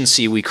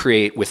efficiency we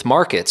create with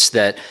markets,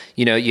 that,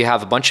 you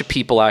have a bunch of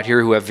people out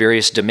here who have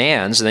various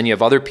demands, and then you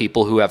have other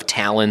people who have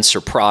talents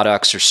or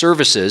products or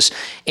services.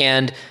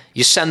 And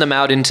You send them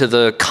out into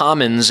the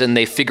commons and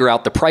they figure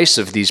out the price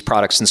of these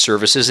products and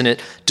services, and it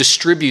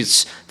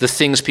distributes the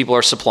things people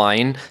are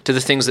supplying to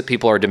the things that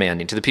people are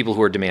demanding, to the people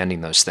who are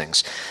demanding those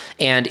things.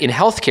 And in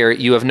healthcare,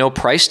 you have no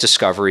price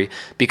discovery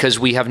because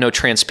we have no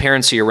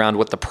transparency around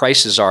what the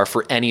prices are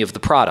for any of the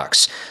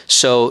products.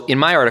 So in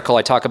my article,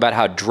 I talk about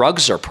how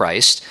drugs are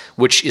priced,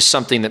 which is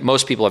something that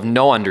most people have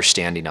no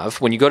understanding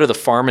of. When you go to the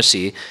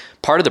pharmacy,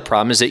 part of the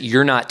problem is that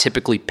you're not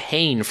typically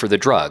paying for the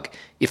drug.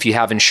 If you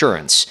have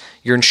insurance,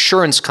 your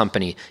insurance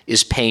company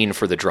is paying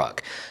for the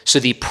drug.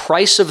 So the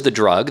price of the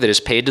drug that is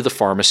paid to the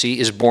pharmacy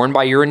is borne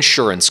by your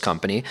insurance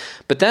company.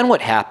 But then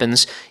what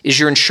happens is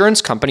your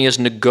insurance company has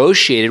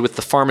negotiated with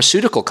the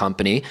pharmaceutical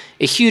company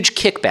a huge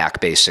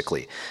kickback,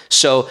 basically.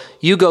 So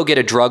you go get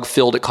a drug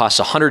filled, it costs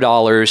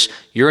 $100.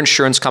 Your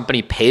insurance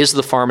company pays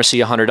the pharmacy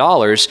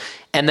 $100.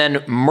 And then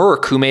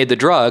Merck, who made the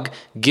drug,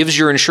 gives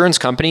your insurance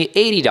company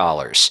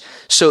 $80.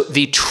 So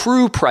the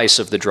true price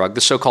of the drug,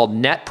 the so-called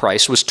net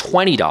price, was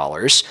 $20.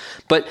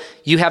 But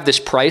you have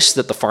this price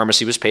that the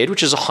pharmacy was paid,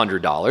 which is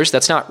 $100.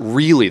 That's not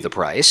really the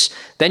price.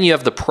 Then you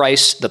have the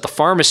price that the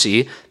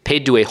pharmacy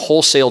paid to a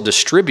wholesale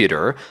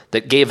distributor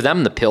that gave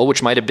them the pill,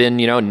 which might have been,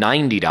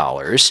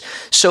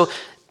 $90. So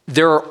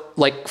there are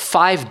like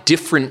 5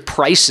 different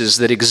prices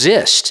that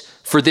exist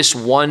for this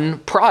one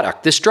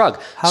product, this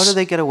drug. How do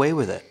they get away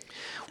with it?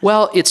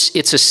 Well, it's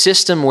a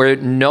system where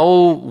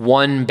no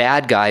one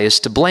bad guy is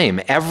to blame.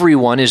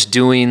 Everyone is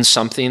doing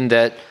something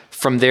that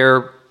from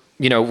their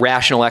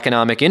rational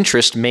economic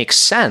interest makes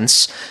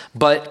sense,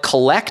 but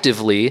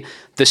collectively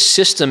the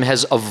system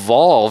has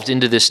evolved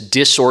into this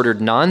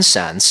disordered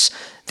nonsense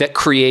that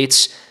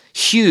creates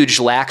huge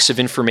lacks of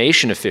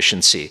information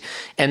efficiency.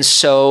 And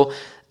so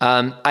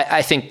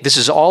I think this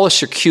is all a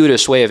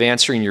circuitous way of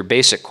answering your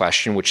basic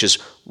question, which is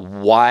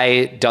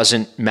why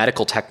doesn't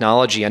medical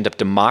technology end up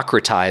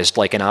democratized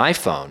like an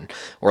iPhone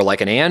or like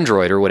an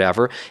Android or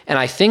whatever? And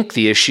I think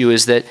the issue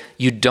is that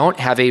you don't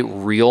have a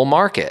real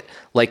market.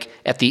 Like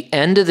at the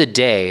end of the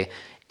day,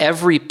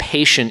 every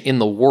patient in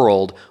the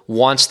world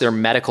wants their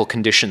medical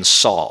condition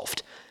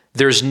solved.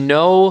 There's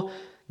no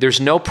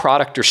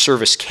product or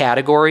service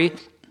category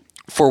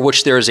for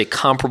which there is a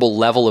comparable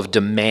level of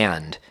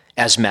demand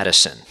as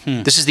medicine.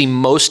 This is the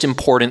most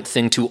important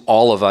thing to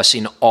all of us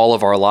in all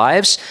of our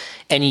lives.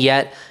 And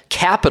yet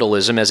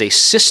capitalism as a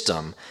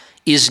system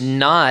is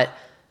not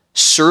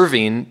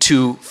serving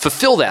to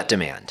fulfill that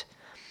demand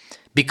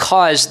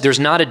because there's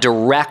not a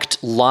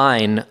direct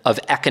line of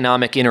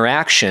economic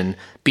interaction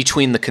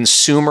between the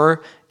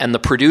consumer and the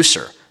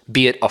producer,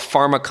 be it a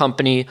pharma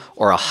company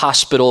or a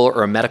hospital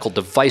or a medical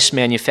device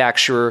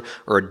manufacturer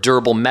or a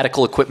durable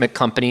medical equipment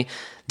company.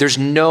 There's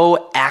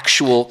no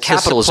actual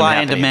capitalism supply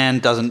happening. and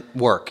demand doesn't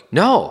work.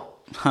 No.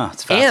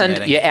 It's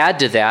fascinating. And you add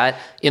to that,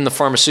 in the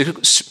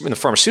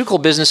pharmaceutical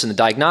business, in the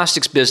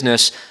diagnostics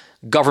business,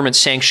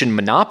 government-sanctioned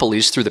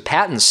monopolies through the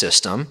patent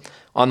system.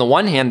 On the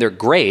one hand, they're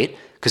great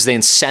because they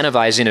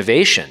incentivize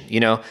innovation.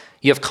 You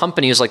have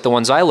companies like the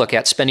ones I look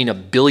at spending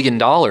 $1 billion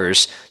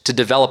to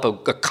develop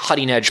a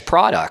cutting-edge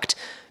product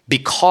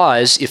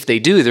because if they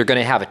do, they're going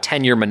to have a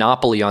 10-year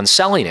monopoly on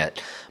selling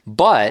it.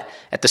 But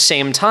at the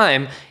same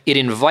time, it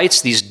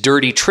invites these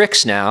dirty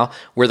tricks now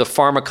where the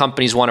pharma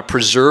companies want to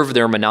preserve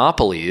their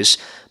monopolies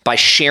by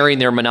sharing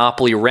their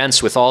monopoly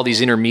rents with all these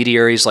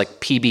intermediaries like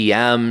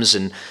PBMs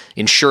and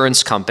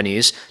insurance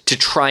companies to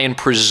try and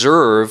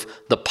preserve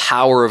the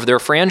power of their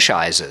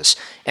franchises.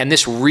 And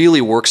this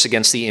really works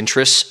against the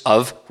interests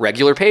of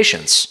regular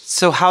patients.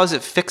 So how is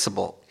it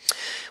fixable?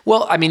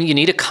 Well, you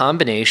need a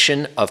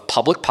combination of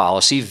public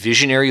policy,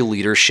 visionary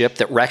leadership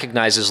that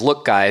recognizes,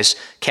 look, guys,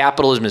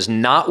 capitalism is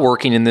not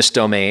working in this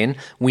domain.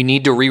 We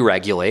need to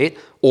re-regulate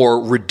or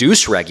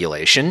reduce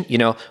regulation.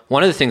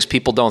 One of the things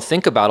people don't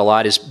think about a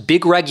lot is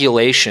big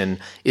regulation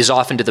is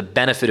often to the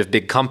benefit of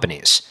big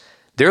companies.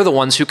 They're the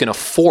ones who can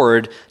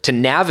afford to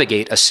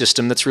navigate a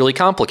system that's really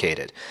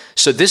complicated.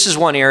 So this is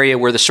one area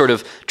where the sort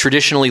of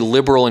traditionally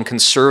liberal and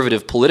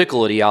conservative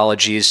political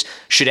ideologies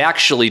should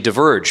actually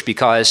diverge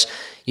because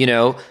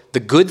the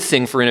good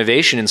thing for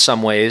innovation in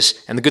some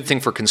ways and the good thing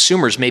for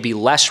consumers may be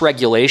less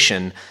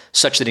regulation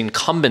such that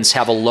incumbents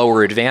have a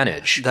lower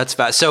advantage. That's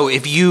fast. So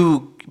if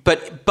you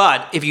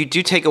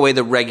do take away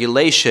the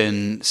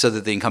regulation so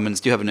that the incumbents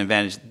do have an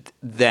advantage,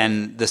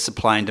 then the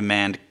supply and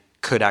demand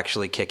could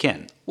actually kick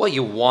in. Well,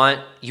 you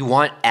want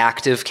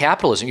active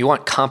capitalism. You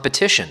want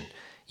competition.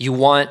 You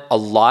want a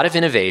lot of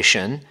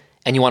innovation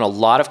and you want a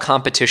lot of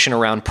competition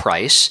around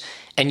price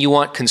and you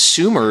want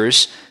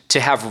consumers to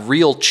have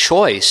real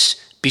choice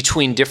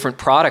between different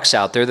products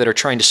out there that are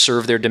trying to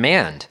serve their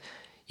demand.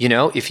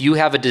 If you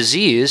have a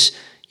disease,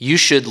 you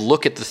should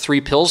look at the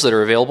 3 pills that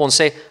are available and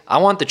say, I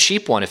want the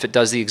cheap one if it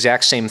does the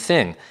exact same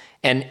thing.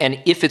 And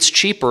if it's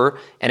cheaper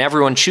and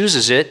everyone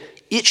chooses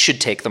it, it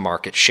should take the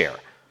market share.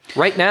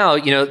 Right now,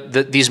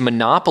 these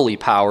monopoly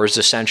powers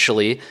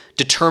essentially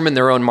determine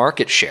their own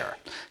market share.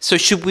 So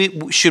should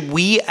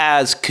we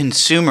as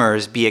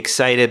consumers be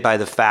excited by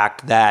the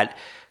fact that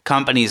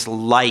companies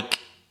like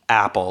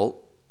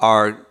Apple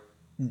are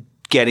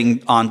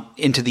getting on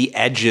into the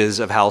edges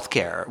of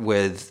healthcare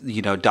with,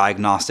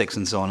 diagnostics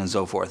and so on and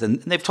so forth.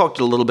 And they've talked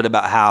a little bit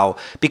about how,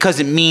 because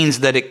it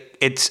means that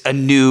it's a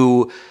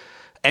new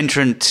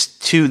entrant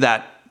to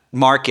that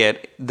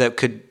market that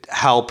could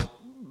help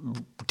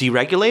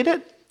deregulate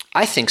it.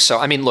 I think so.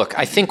 I mean, look,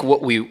 I think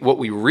what we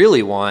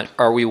really want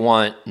we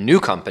want new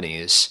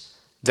companies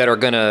that are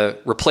going to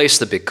replace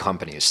the big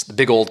companies, the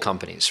big old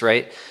companies,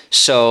 right?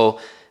 So,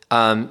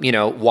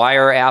 why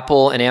are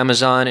Apple and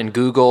Amazon and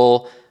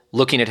Google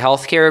looking at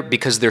healthcare?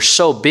 Because they're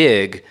so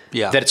big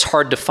that it's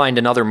hard to find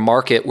another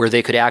market where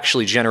they could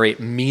actually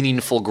generate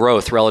meaningful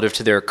growth relative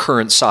to their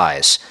current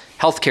size.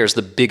 Healthcare is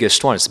the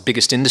biggest one. It's the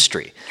biggest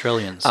industry.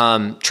 Trillions.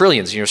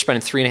 Trillions. You're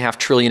spending $3.5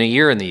 trillion a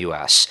year in the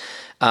U.S.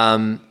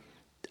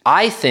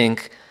 I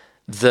think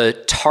the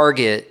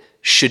target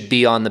should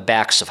be on the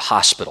backs of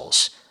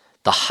hospitals.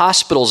 The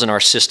hospitals in our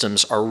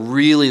systems are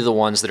really the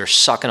ones that are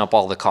sucking up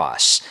all the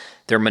costs.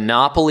 They're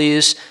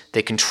monopolies.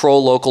 They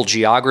control local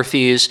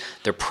geographies.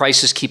 Their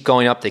prices keep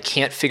going up. They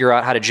can't figure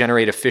out how to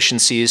generate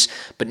efficiencies.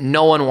 But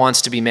no one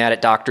wants to be mad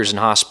at doctors and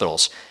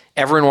hospitals.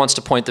 Everyone wants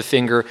to point the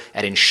finger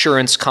at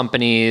insurance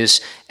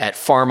companies, at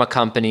pharma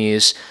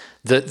companies.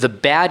 The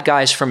bad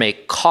guys from a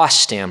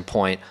cost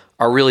standpoint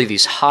are really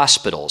these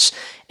hospitals.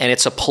 And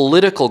it's a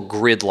political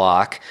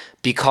gridlock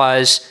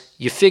because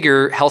you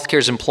figure healthcare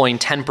is employing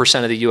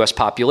 10% of the U.S.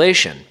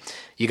 population.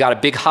 You got a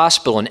big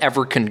hospital in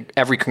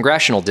every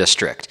congressional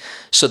district.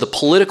 So the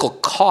political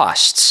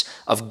costs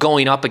of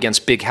going up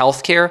against big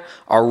healthcare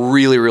are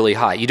really, really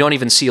high. You don't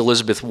even see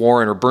Elizabeth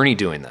Warren or Bernie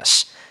doing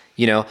this,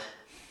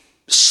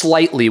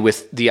 slightly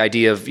with the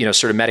idea of,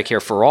 sort of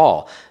Medicare for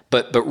all.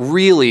 But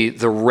really,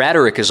 the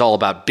rhetoric is all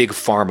about big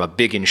pharma,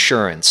 big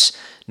insurance.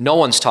 No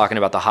one's talking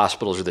about the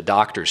hospitals or the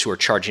doctors who are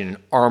charging an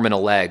arm and a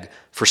leg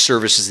for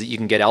services that you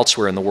can get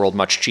elsewhere in the world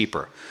much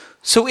cheaper.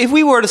 So if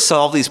we were to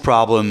solve these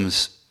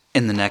problems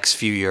in the next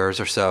few years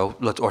or so,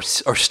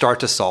 or start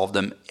to solve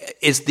them,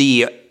 is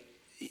the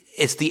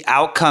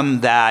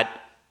outcome that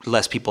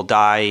less people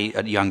die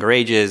at younger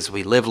ages,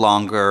 we live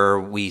longer,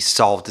 we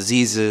solve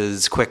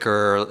diseases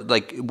quicker?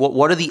 Like,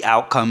 what are the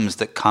outcomes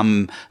that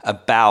come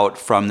about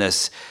from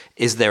this?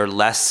 Is there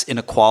less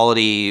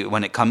inequality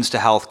when it comes to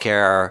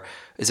healthcare?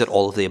 Is it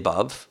all of the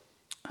above?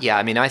 Yeah,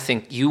 I mean, I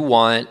think you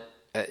want,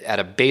 at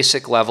a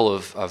basic level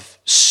of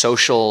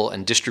social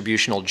and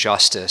distributional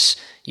justice,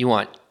 you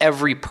want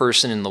every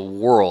person in the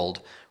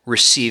world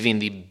receiving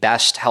the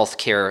best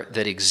healthcare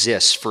that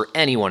exists for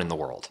anyone in the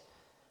world,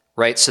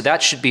 right? So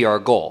that should be our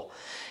goal.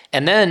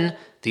 And then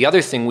the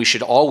other thing we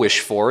should all wish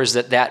for is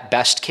that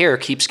best care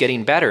keeps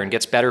getting better and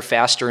gets better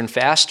faster and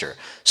faster.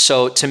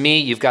 So to me,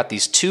 you've got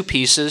these two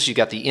pieces. You've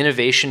got the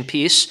innovation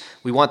piece.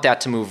 We want that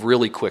to move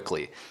really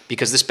quickly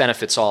because this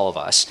benefits all of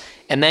us.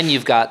 And then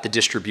you've got the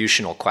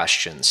distributional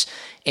questions.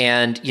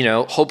 And,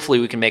 hopefully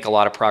we can make a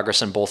lot of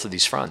progress on both of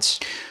these fronts.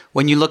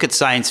 When you look at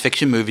science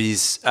fiction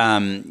movies,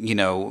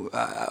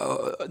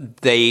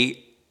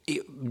 they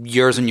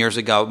years and years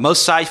ago,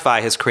 most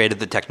sci-fi has created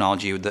the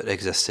technology that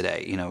exists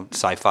today.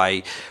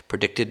 Sci-fi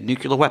predicted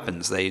nuclear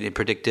weapons. They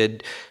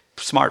predicted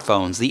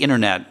smartphones, the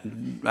internet.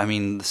 I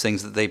mean, the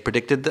things that they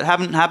predicted that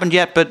haven't happened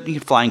yet, but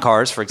flying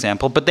cars, for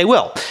example, but they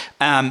will.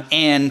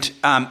 And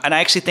I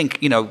actually think,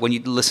 when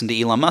you listen to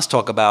Elon Musk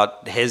talk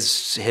about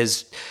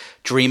his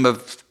dream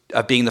of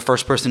being the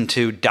first person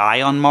to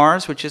die on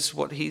Mars, which is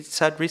what he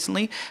said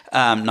recently,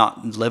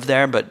 not live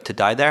there, but to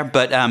die there.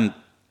 But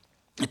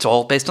it's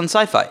all based on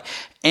sci-fi.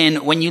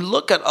 And when you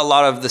look at a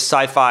lot of the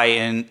sci-fi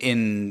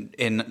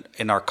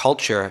in our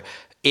culture,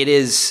 it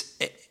is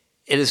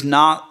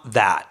not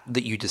that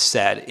you just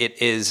said.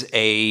 It is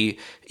a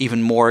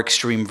even more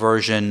extreme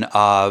version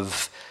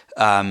of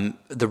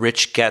the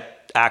rich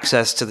get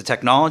access to the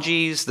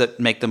technologies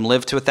that make them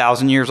live to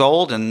 1,000 years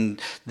old,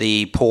 and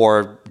the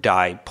poor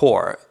die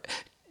poor.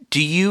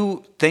 Do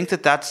you think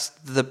that that's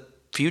the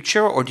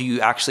future, or do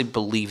you actually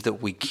believe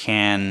that we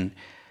can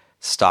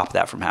stop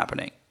that from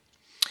happening?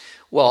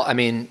 Well, I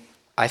mean,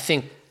 I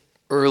think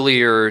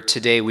earlier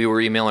today we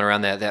were emailing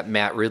around that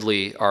Matt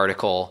Ridley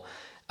article,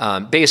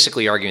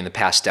 basically arguing the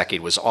past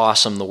decade was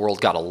awesome. The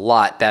world got a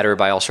lot better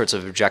by all sorts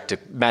of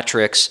objective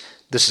metrics.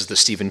 This is the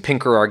Steven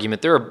Pinker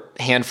argument. There are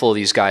a handful of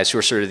these guys who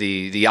are sort of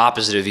the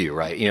opposite of you,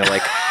 right?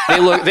 Like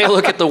they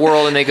look at the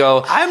world and they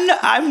go, I'm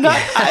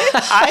not.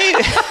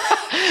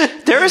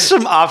 There is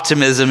some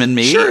optimism in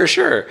me.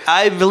 Sure.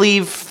 I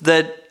believe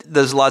that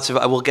there's lots of.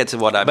 I will get to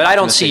what I'm. But I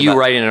don't see you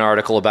writing an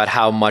article about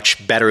how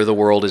much better the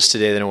world is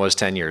today than it was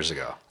 10 years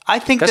ago. I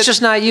think that's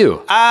just not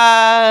you.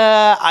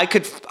 I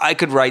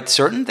could write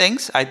certain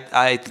things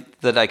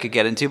that I could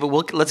get into,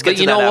 but let's get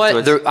to that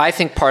afterwards. What? I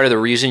think part of the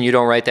reason you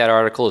don't write that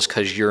article is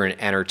because you're an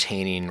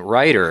entertaining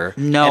writer.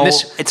 No,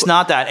 it's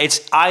not that.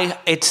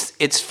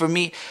 It's for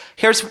me.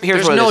 Here's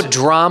There's what no it is.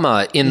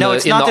 drama in the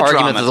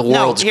argument that the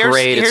world's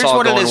great. It's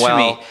all going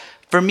well.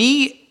 For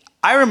me,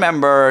 I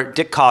remember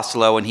Dick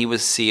Costolo when he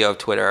was CEO of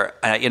Twitter,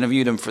 and I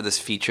interviewed him for this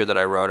feature that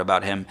I wrote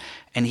about him.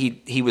 And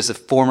he was a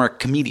former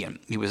comedian.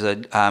 He was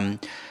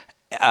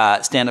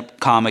stand-up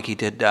comic. He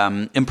did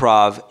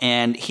improv,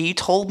 and he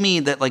told me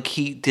that like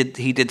he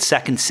did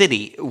Second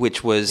City,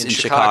 which was in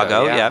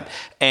Chicago. Yeah.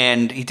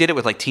 And he did it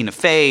with like Tina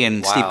Fey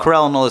and Steve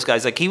Carell and all those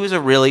guys. Like he was a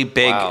really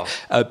big,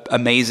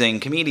 amazing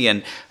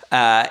comedian.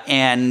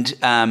 And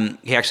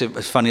he actually,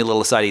 a funny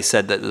little aside, he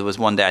said that there was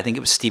one day, I think it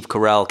was Steve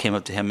Carell came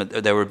up to him.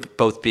 They were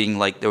both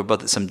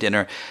at some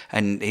dinner,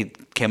 and he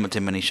came up to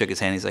him and he shook his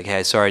hand. He's like,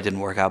 "Hey, sorry it didn't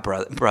work out,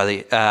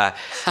 brother."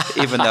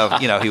 Even though,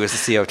 he was the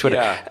CEO of Twitter.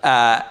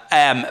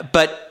 Yeah.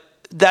 But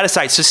that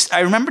aside, so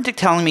I remember Dick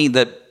telling me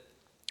that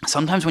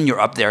sometimes when you're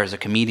up there as a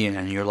comedian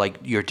and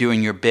you're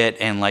doing your bit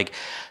and like,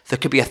 there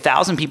could be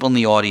 1,000 people in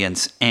the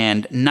audience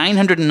and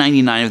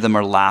 999 of them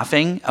are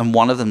laughing and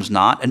one of them's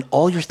not. And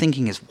all you're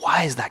thinking is,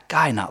 why is that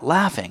guy not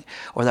laughing?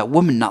 Or that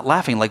woman not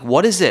laughing? Like,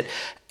 what is it?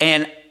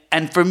 And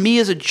for me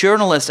as a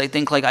journalist, I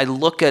think like I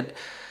look at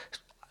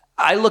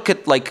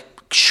like,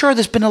 sure,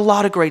 there's been a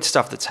lot of great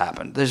stuff that's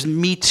happened. There's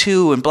Me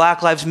Too and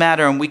Black Lives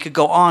Matter, and we could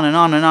go on and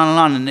on and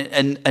on and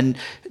on. And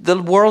the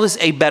world is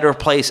a better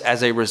place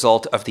as a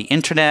result of the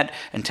internet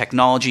and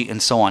technology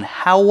and so on.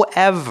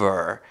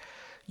 However,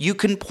 you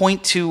can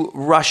point to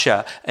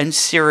Russia and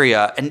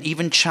Syria and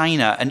even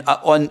China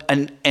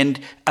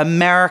and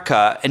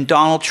America and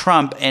Donald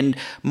Trump and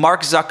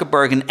Mark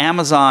Zuckerberg and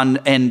Amazon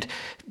and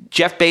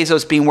Jeff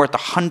Bezos being worth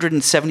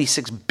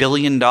 $176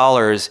 billion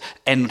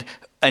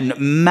and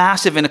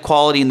massive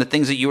inequality in the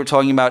things that you were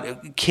talking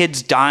about,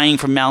 kids dying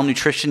from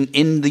malnutrition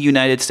in the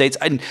United States.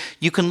 And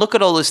you can look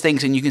at all those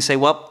things and you can say,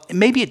 well,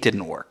 maybe it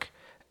didn't work.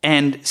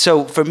 And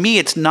so for me,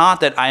 it's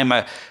not that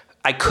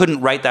I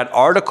couldn't write that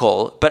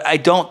article, but I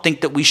don't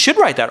think that we should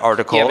write that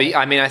article. Yeah, but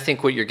I mean, I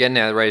think what you're getting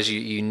at, right, is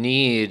you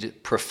need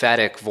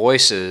prophetic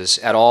voices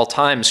at all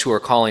times who are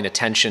calling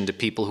attention to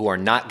people who are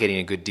not getting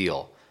a good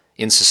deal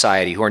in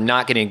society, who are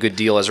not getting a good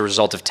deal as a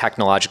result of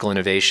technological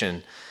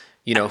innovation,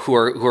 who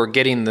are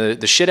getting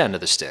the shit end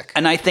of the stick.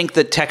 And I think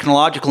that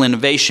technological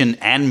innovation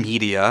and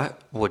media,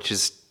 which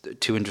is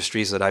two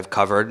industries that I've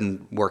covered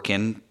and work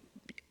in,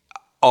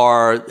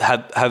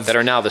 that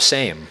are now the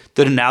same.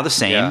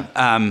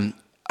 Yeah.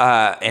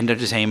 And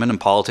entertainment and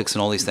politics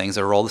and all these things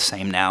are all the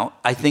same now.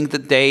 I think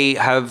that they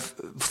have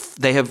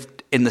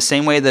in the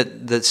same way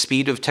that the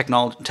speed of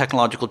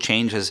technological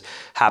change has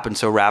happened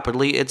so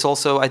rapidly, it's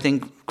also, I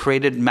think,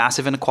 created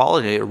massive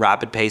inequality at a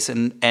rapid pace.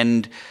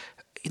 And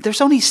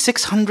there's only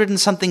 600 and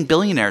something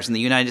billionaires in the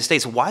United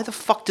States. Why the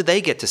fuck do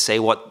they get to say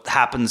what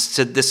happens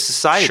to this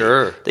society?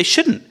 Sure. They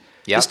shouldn't. Yep.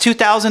 There's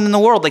 2,000 in the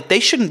world. Like, they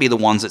shouldn't be the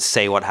ones that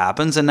say what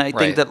happens. And I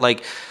think that,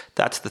 like,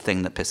 that's the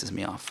thing that pisses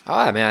me off.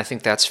 I mean, I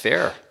think that's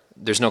fair.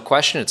 There's no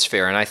question it's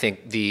fair. And I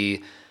think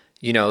the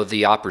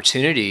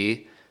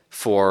opportunity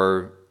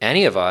for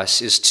any of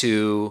us is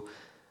to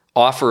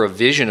offer a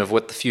vision of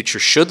what the future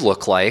should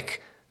look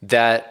like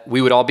that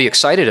we would all be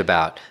excited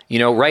about.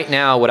 Right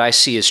now, what I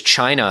see is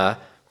China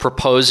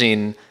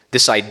proposing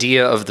this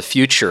idea of the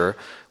future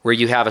where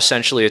you have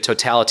essentially a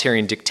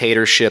totalitarian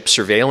dictatorship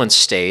surveillance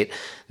state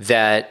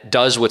that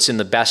does what's in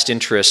the best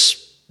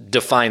interests,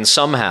 defined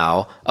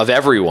somehow, of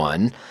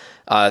everyone,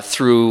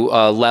 through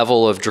a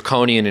level of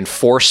draconian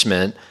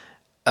enforcement,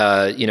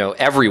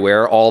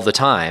 everywhere, all the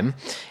time.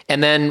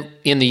 And then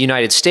in the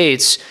United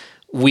States,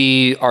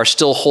 we are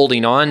still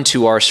holding on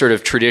to our sort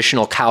of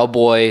traditional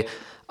cowboy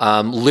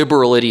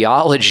liberal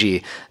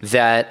ideology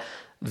that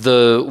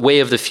the way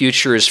of the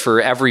future is for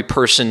every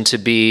person to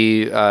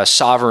be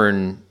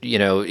sovereign,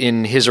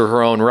 in his or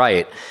her own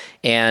right.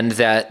 And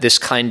that this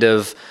kind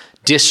of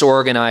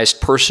disorganized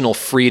personal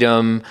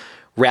freedom,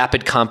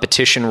 rapid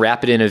competition,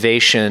 rapid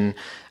innovation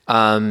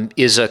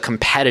is a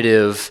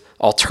competitive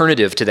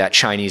alternative to that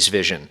Chinese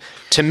vision.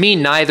 To me,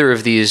 neither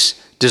of these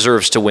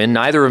deserves to win.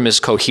 Neither of them is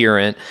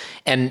coherent.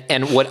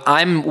 And what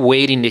I'm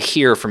waiting to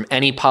hear from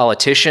any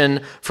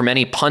politician, from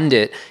any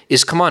pundit,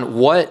 is, come on,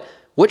 what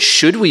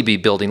should we be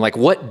building? Like,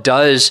 what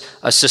does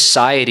a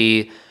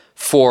society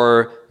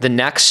for the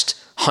next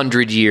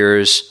 100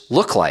 years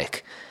look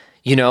like?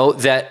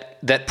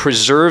 That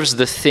preserves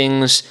the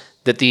things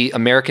that the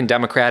American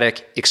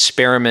democratic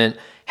experiment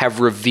have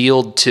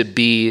revealed to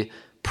be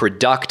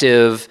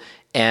productive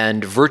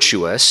and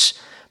virtuous,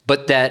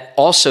 but that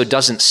also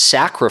doesn't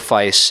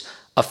sacrifice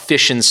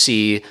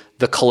efficiency,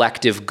 the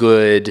collective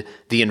good,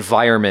 the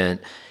environment.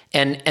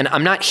 And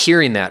I'm not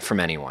hearing that from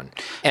anyone.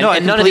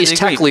 And none of these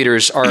tech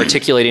leaders are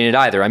articulating it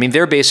either. I mean,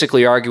 they're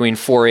basically arguing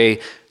for a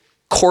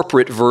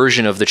corporate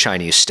version of the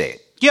Chinese state.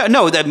 Yeah,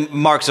 no, that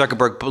Mark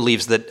Zuckerberg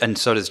believes that, and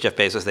so does Jeff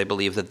Bezos, they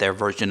believe that their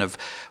version of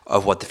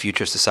what the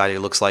future society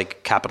looks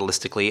like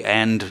capitalistically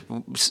and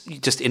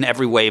just in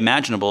every way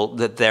imaginable,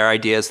 that their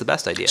idea is the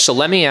best idea. So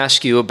let me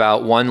ask you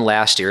about one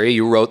last area.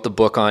 You wrote the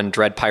book on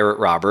Dread Pirate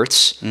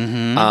Roberts.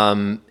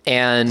 Mm-hmm.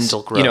 And,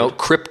 Silk Road.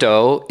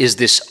 Crypto is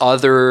this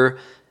other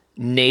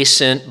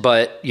nascent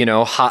but,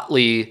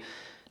 hotly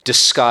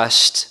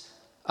discussed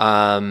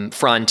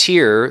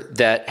frontier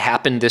that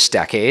happened this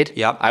decade.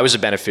 Yep. I was a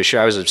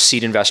beneficiary. I was a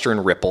seed investor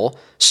in Ripple.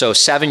 So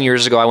 7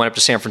 years ago, I went up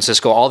to San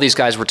Francisco. All these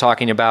guys were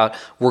talking about,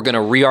 we're going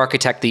to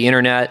re-architect the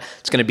internet.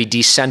 It's going to be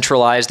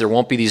decentralized. There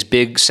won't be these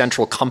big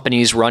central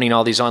companies running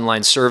all these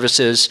online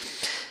services.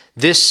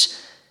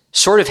 This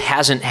sort of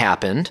hasn't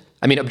happened.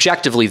 I mean,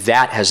 objectively,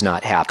 that has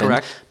not happened.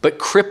 Correct. But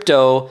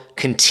crypto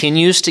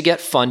continues to get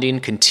funding,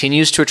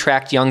 continues to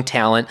attract young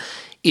talent.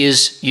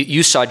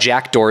 You saw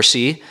Jack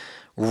Dorsey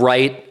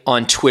write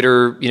on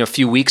Twitter, a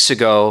few weeks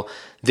ago,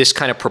 this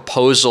kind of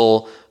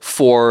proposal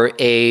for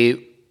a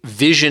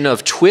vision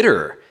of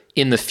Twitter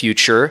in the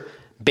future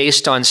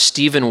based on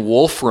Stephen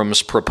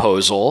Wolfram's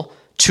proposal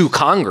to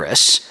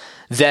Congress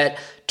that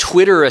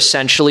Twitter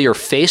essentially, or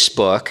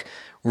Facebook,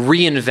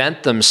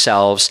 reinvent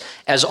themselves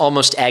as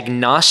almost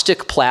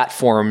agnostic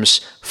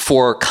platforms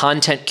for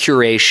content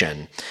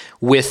curation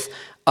with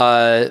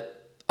a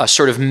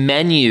sort of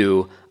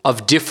menu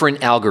of different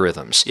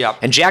algorithms. Yep.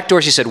 And Jack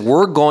Dorsey said,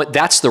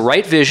 that's the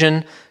right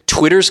vision.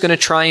 Twitter's going to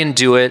try and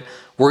do it.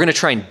 We're going to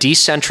try and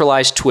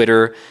decentralize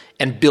Twitter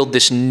and build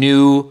this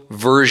new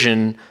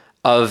version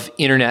of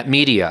internet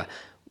media.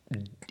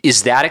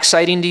 Is that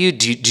exciting to you?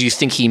 Do you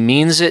think he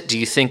means it? Do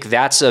you think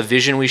that's a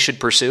vision we should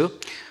pursue?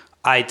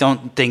 I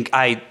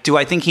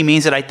think he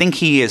means it. I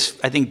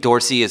think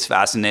Dorsey is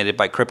fascinated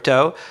by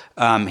crypto.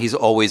 He's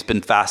always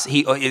been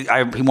he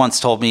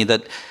once told me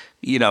that,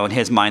 in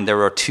his mind,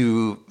 there are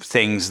two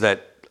things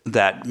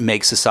that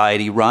make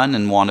society run,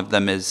 and one of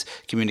them is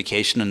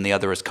communication and the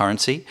other is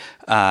currency.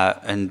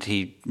 And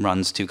he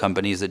runs two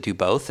companies that do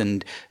both.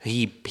 And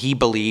he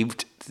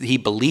believes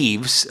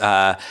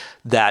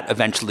that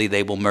eventually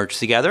they will merge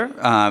together.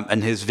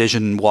 And his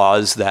vision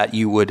was that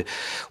you would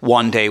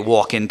one day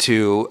walk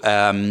into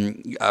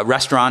a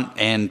restaurant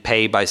and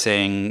pay by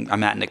saying,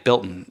 "I'm at Nick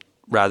Bilton,"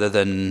 rather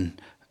than,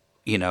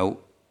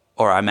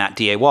 or "I'm at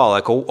D.A.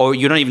 Wallach," or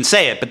you don't even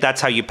say it, but that's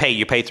how you pay.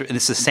 You pay through, and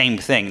it's the same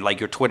thing, like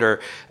your Twitter.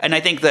 And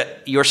I think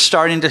that you're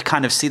starting to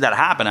kind of see that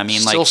happen. I mean,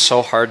 still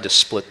so hard to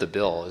split the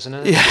bill, isn't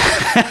it?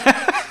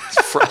 Yeah.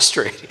 It's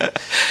frustrating.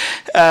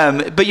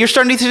 But you're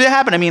starting to see that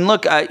happen. I mean,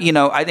 look,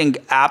 I think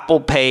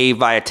Apple Pay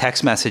via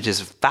text message is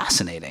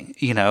fascinating.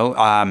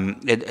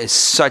 It is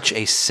such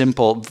a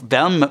simple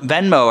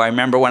Venmo. I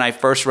remember when I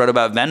first wrote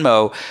about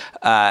Venmo,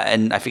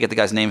 and I forget the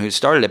guy's name who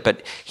started it,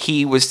 but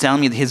he was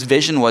telling me that his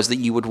vision was that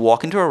you would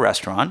walk into a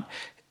restaurant,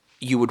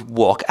 you would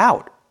walk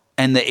out,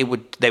 and they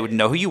would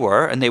know who you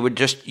were, and you would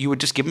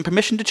just give them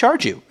permission to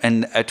charge you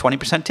and a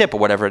 20% tip or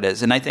whatever it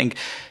is. And I think,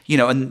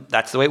 and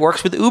that's the way it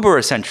works with Uber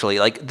essentially.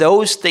 Like,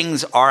 those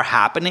things are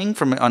happening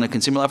on a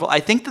consumer level.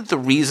 I think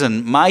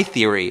that my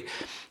theory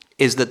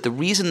is that the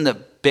reason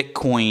that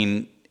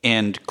Bitcoin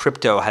and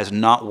crypto has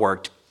not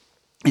worked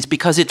is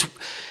because it's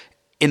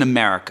in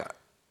America.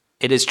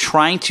 It is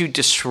trying to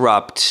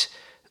disrupt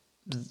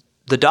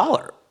the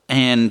dollar,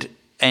 and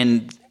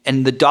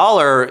the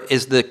dollar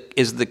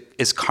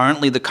is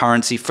currently the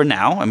currency for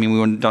now. I mean,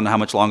 we don't know how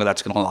much longer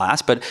that's going to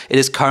last, but it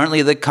is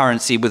currently the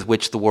currency with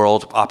which the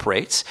world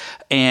operates.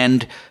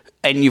 And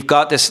you've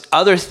got this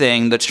other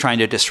thing that's trying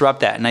to disrupt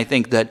that. And I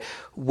think that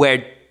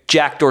where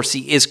Jack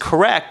Dorsey is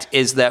correct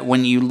is that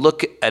when you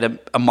look at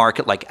a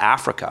market like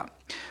Africa,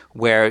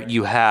 where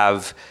you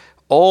have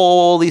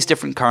all these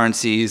different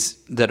currencies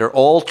that are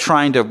all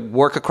trying to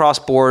work across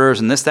borders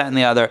and this, that, and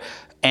the other,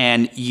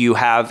 and you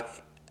have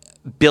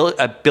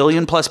a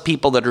billion plus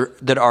people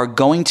that are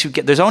going to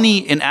get. There's only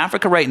in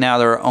Africa right now.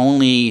 There are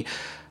only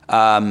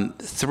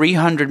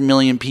 300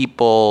 million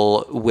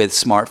people with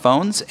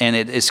smartphones, and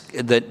it is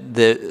that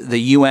the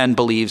UN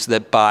believes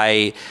that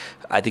by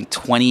I think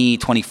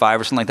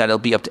 2025 or something like that, it'll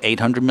be up to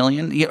 800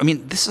 million. I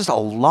mean, this is a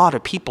lot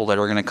of people that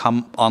are going to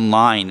come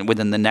online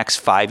within the next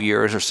 5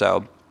 years or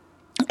so.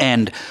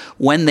 And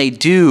when they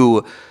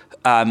do,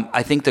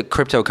 I think the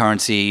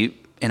cryptocurrency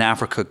in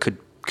Africa could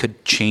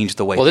change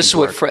the way. Well, this is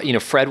what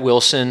work. Fred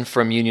Wilson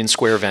from Union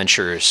Square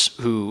Ventures,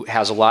 who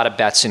has a lot of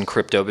bets in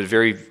crypto, but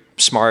very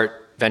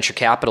smart venture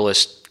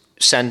capitalist,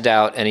 sent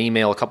out an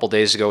email a couple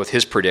days ago with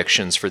his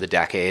predictions for the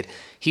decade.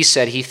 He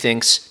said he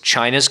thinks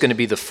China is going to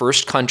be the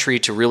first country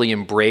to really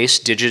embrace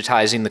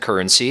digitizing the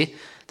currency,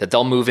 that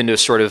they'll move into a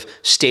sort of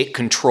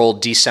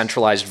state-controlled,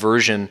 decentralized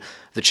version of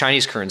the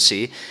Chinese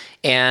currency,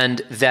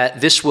 and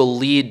that this will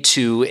lead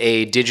to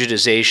a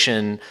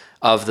digitization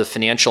of the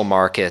financial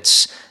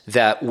markets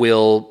that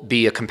will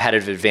be a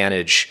competitive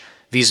advantage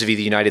vis-a-vis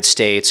the United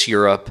States,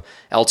 Europe,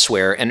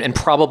 elsewhere, and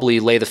probably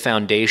lay the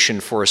foundation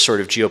for a sort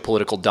of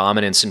geopolitical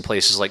dominance in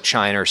places like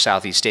China or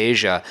Southeast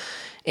Asia.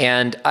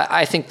 And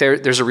I think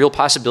there's a real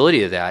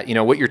possibility of that.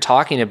 What you're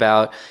talking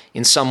about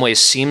in some ways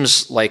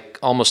seems like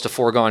almost a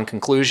foregone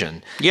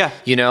conclusion. Yeah.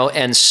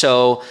 And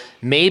so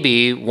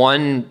maybe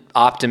one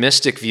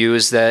optimistic view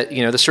is that,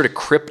 the sort of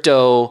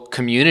crypto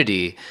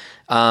community,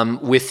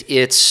 with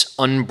its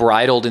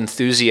unbridled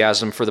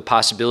enthusiasm for the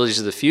possibilities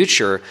of the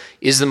future,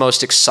 is the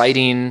most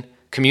exciting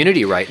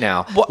community right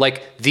now.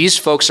 Like, these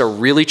folks are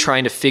really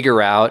trying to figure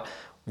out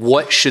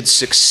what should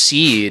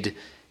succeed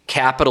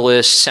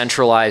capitalist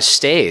centralized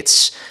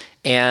states,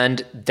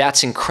 and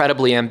that's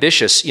incredibly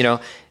ambitious.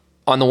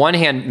 on the one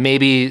hand,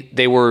 maybe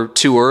they were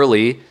too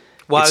early.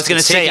 Well, I was going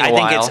to say,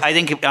 I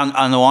think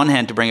on the one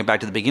hand, to bring it back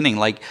to the beginning,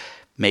 like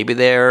maybe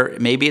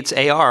it's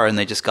AR and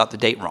they just got the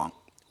date wrong.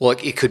 Well,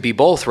 it could be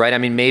both, right? I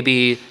mean,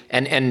 maybe,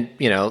 and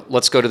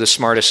let's go to the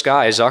smartest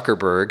guy,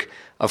 Zuckerberg.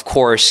 Of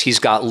course, he's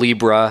got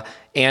Libra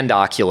and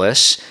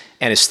Oculus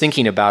and is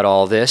thinking about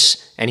all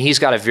this, and he's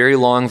got a very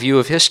long view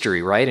of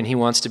history, right? And he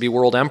wants to be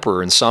world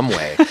emperor in some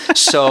way.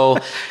 So,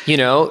 you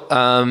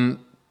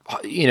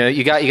got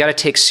to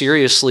take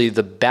seriously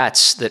the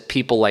bets that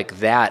people like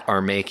that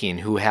are making,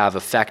 who have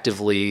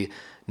effectively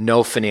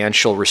no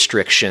financial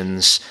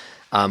restrictions,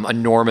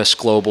 enormous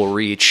global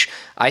reach.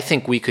 I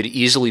think we could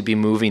easily be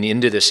moving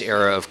into this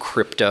era of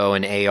crypto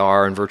and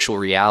AR and virtual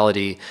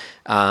reality.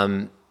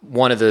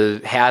 One of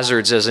the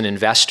hazards as an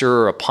investor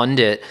or a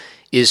pundit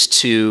is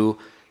to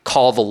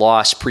call the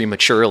loss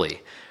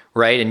prematurely,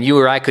 right? And you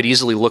or I could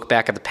easily look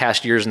back at the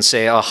past years and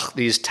say, oh,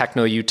 these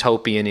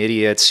techno-utopian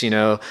idiots,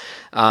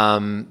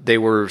 they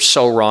were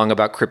so wrong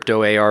about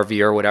crypto, AR,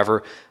 VR,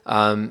 whatever.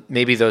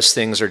 Maybe those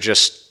things are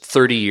just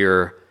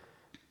 30-year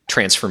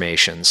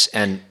transformations,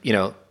 and,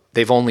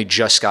 they've only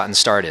just gotten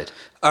started.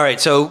 All right,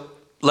 so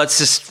let's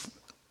just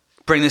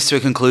bring this to a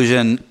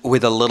conclusion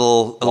with a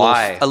little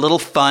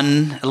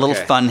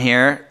fun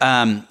here.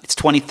 It's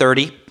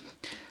 2030.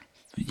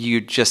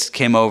 You just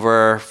came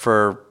over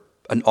for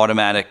an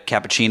automatic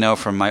cappuccino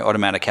from my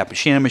automatic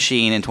cappuccino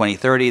machine in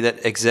 2030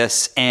 that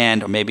exists,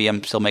 or maybe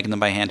I'm still making them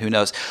by hand. Who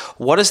knows?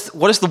 What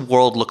does the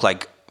world look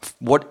like?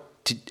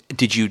 What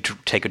did you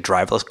take a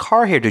driverless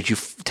car here? Did you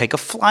take a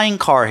flying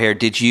car here?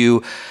 Did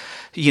you?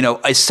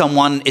 Is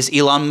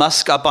Elon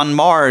Musk up on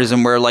Mars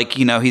and we're like,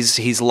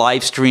 he's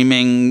live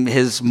streaming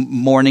his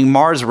morning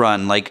Mars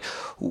run? Like,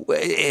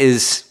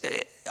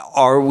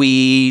 are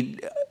we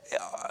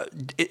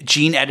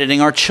gene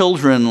editing our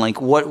children? Like,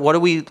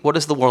 what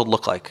does the world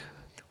look like?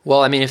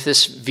 Well, I mean, if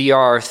this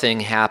VR thing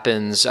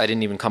happens, I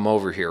didn't even come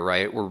over here,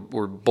 right?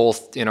 We're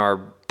both in our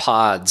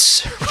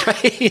pods,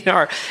 right? In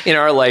our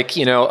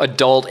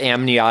adult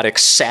amniotic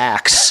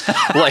sacs,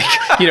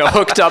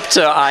 hooked up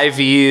to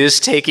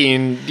IVs,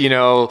 taking,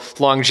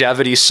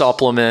 longevity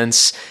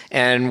supplements,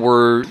 and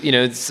we're,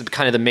 it's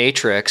kind of the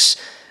Matrix.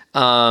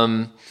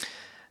 I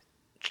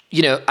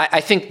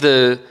think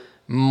the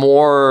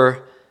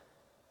more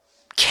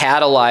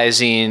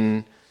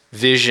catalyzing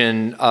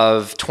vision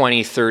of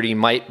 2030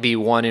 might be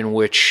one in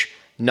which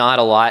not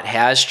a lot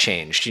has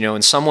changed.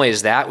 In some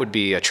ways that would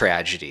be a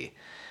tragedy.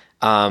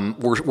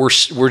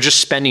 We're just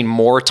spending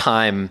more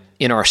time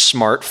in our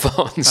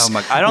smartphones. Oh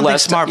my! I don't think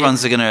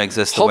smartphones are going to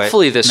exist.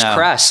 Hopefully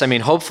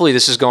hopefully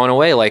this is going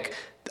away. Like,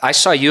 I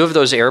saw you have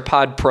those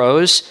AirPod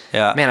Pros.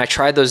 Yeah. Man, I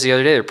tried those the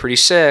other day. They're pretty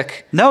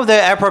sick. No, the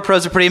AirPod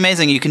Pros are pretty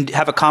amazing. You can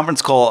have a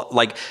conference call,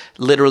 like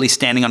literally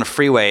standing on a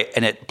freeway,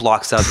 and it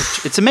blocks out.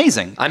 It's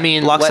amazing. I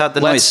mean, blocks out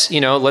the noise.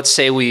 Let's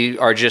say we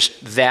are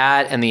just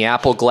that and the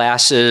Apple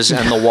glasses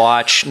and the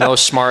watch, no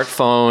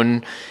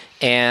smartphone,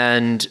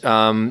 and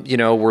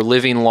we're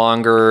living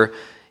longer.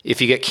 If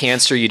you get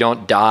cancer, you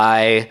don't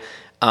die.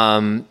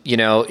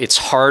 It's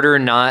harder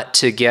not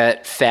to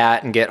get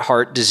fat and get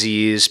heart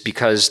disease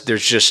because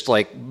there's just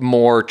like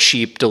more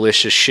cheap,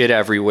 delicious shit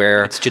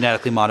everywhere. It's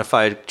genetically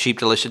modified, cheap,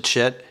 delicious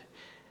shit.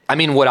 I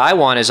mean, what I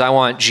want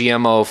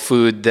GMO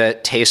food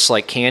that tastes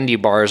like candy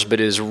bars but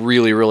is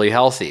really, really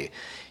healthy.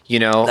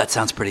 That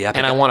sounds pretty epic.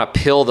 And I want a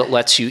pill that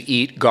lets you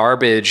eat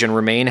garbage and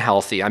remain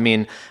healthy. I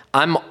mean,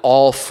 I'm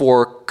all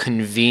for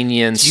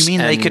convenience. Do you mean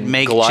they could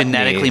make gluttony.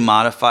 Genetically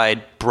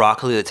modified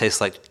broccoli that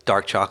tastes like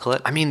dark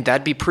chocolate? I mean,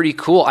 that'd be pretty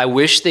cool. I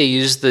wish they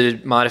used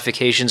the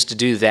modifications to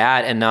do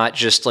that and not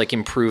just like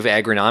improve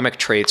agronomic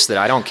traits that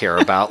I don't care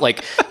about.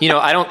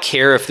 I don't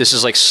care if this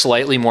is like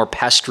slightly more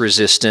pest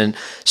resistant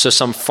so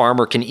some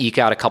farmer can eke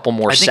out a couple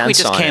more cents on it. I think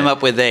we just came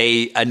up with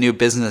a new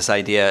business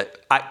idea.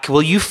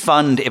 Will you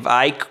fund, if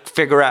I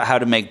figure out how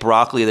to make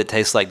broccoli that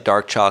tastes like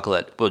dark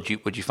chocolate, would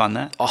you fund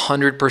that?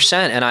 100%.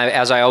 And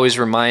as I always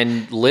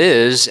remind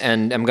Liz,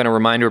 and I'm going to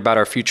remind her about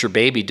our future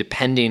baby,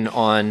 depending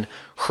on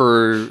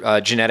her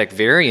genetic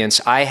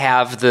variants, I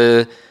have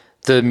the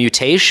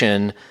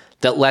mutation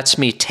that lets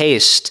me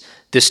taste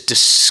this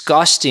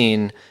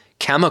disgusting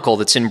chemical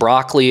that's in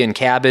broccoli and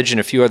cabbage and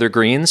a few other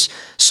greens.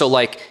 So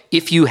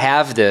if you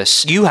have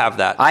this... You have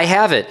that. I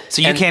have it.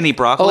 So you can't eat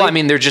broccoli? Oh, I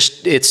mean,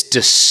 it's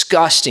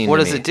disgusting.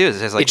 What does it do?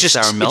 Does it taste like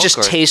sour milk? It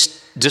just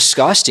tastes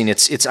disgusting.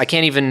 I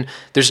can't even...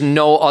 There's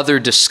no other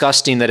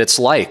disgusting that it's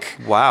like.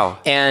 Wow.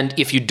 And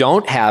if you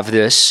don't have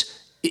this,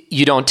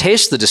 you don't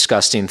taste the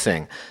disgusting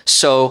thing.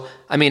 So,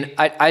 I mean,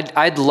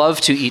 I'd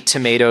love to eat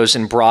tomatoes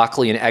and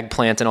broccoli and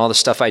eggplant and all the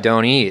stuff I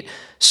don't eat.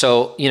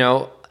 So,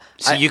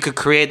 So you could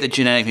create the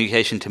genetic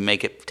mutation to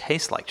make it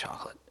taste like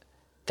chocolate.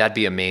 That'd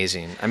be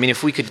amazing. I mean,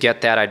 if we could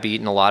get that, I'd be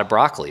eating a lot of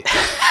broccoli.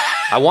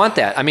 I want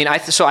that. I mean, I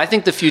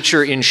think the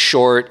future, in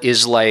short,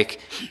 is like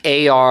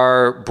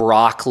AR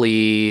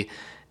broccoli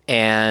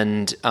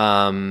and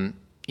AR and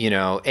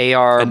no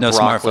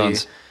broccoli,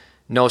 smartphones.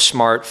 No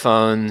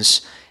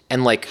smartphones,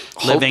 and like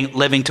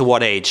living to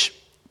what age?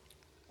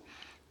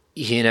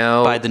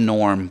 By the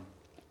norm.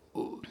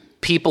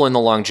 people in the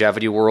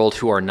longevity world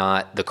who are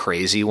not the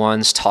crazy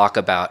ones talk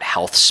about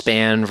health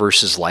span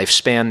versus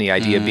lifespan. The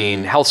idea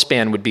being health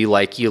span would be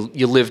like you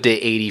lived to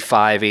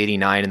 85,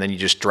 89, and then you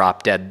just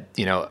drop dead,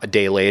 a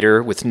day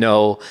later with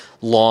no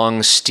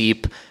long,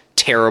 steep,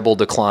 terrible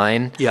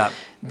decline. Yeah.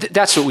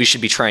 That's what we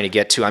should be trying to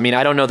get to. I mean,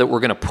 I don't know that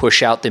we're going to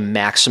push out the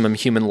maximum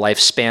human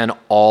lifespan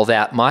all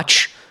that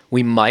much.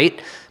 We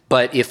might,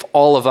 but if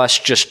all of us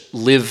just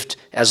lived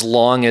as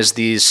long as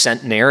these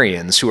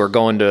centenarians who are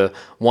going to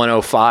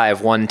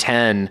 105,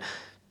 110,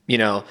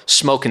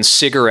 smoking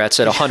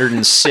cigarettes at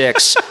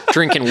 106,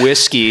 drinking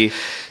whiskey,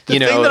 The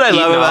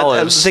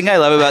thing I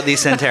love about these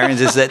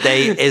centenarians is that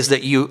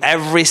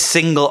every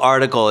single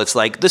article, it's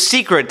like the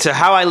secret to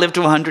how I lived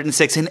to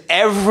 106, and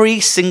every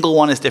single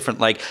one is different.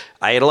 Like,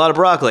 I ate a lot of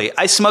broccoli.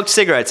 I smoked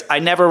cigarettes. I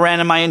never ran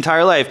in my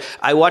entire life.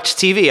 I watched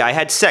TV. I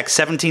had sex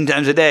 17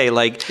 times a day.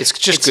 Like, it's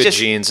just good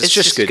genes. It's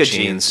just good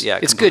genes. Yeah,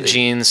 it's good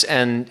genes,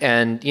 and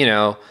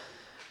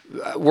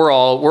we're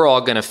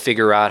all going to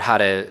figure out how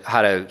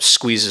to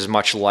squeeze as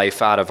much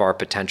life out of our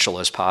potential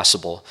as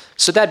possible.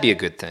 So that'd be a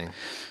good thing.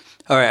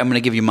 All right, I'm going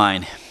to give you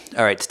mine.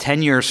 All right, it's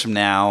 10 years from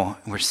now.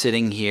 We're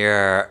sitting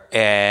here,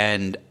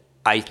 and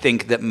I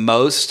think that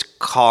most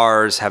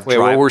cars have...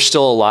 we're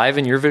still alive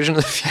in your vision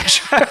of the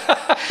future?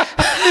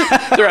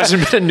 There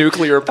hasn't been a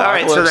nuclear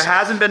apocalypse? All right, so there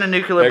hasn't been a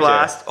nuclear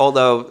blast,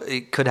 although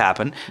it could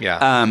happen.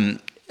 Yeah.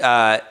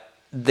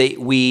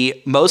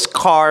 Most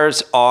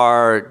cars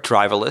are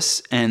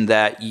driverless, and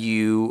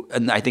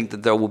I think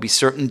that there will be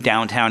certain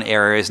downtown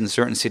areas in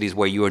certain cities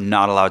where you are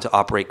not allowed to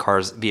operate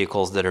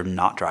vehicles that are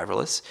not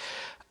driverless.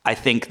 I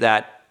think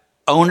that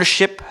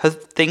ownership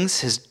of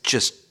things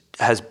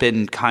has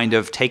been kind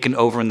of taken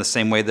over in the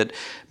same way that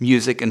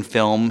music and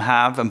film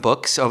have, and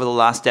books over the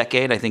last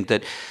decade. I think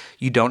that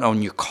you don't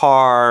own your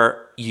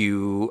car,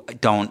 you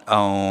don't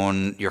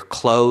own your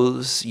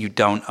clothes, you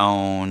don't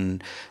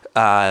own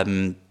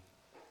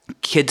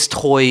kids'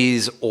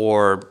 toys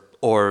or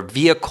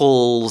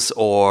vehicles,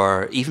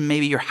 or even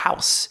maybe your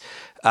house.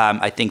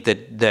 I think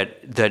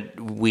that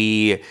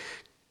we,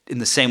 in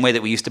the same way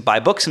that we used to buy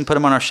books and put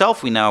them on our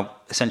shelf, we now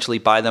essentially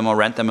buy them or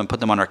rent them and put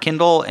them on our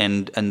Kindle,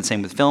 and the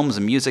same with films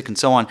and music and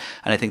so on.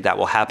 And I think that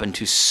will happen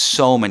to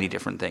so many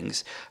different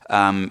things.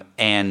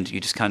 And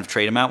you just kind of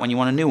trade them out when you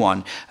want a new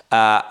one.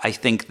 I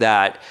think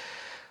that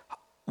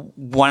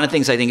one of the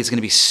things I think is going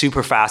to be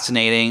super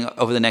fascinating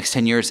over the next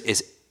 10 years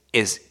is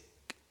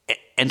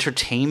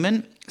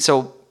entertainment.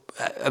 So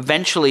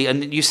eventually,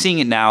 and you're seeing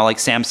it now, like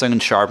Samsung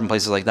and Sharp and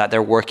places like that,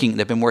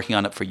 they've been working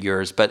on it for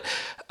years, but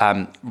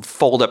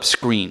roll up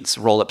screens.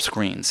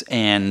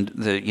 And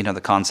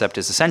the concept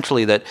is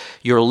essentially that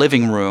your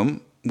living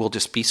room will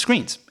just be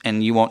screens,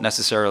 and you won't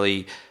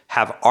necessarily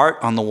have art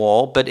on the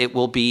wall, but it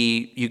will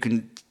be, you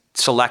can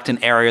select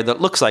an area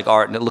that looks like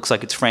art and it looks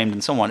like it's framed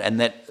and so on, and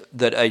that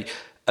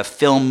a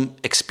film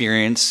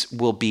experience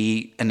will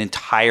be an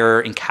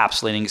entire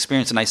encapsulating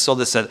experience. And I saw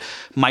this at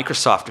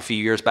Microsoft a few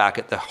years back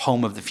at the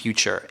Home of the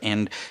Future.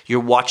 And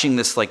you're watching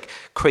this like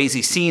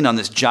crazy scene on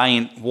this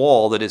giant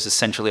wall that is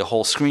essentially a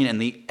whole screen,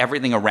 and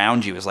everything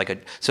around you is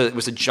so it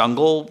was a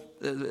jungle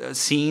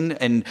scene,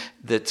 and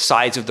the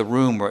sides of the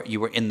room where you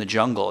were in the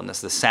jungle, and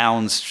the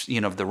sounds,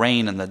 of the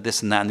rain and the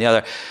this and that and the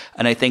other.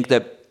 And I think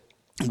that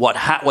what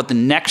the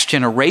next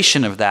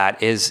generation of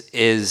that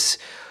is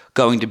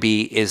going to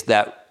be is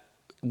that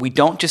we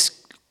don't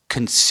just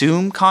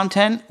consume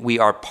content, we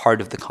are part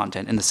of the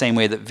content. In the same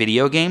way that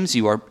video games,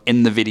 you are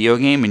in the video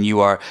game and you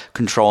are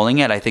controlling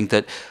it. I think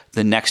that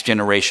the next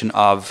generation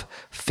of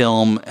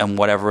film and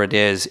whatever it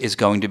is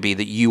going to be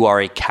that you are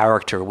a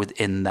character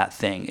within that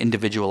thing,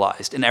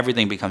 individualized, and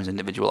everything becomes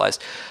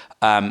individualized.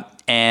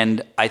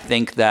 And I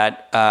think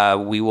that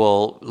we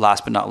will,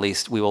 last but not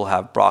least, we will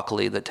have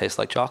broccoli that tastes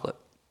like chocolate.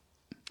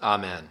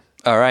 Amen.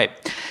 All right.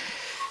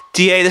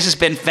 DA, this has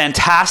been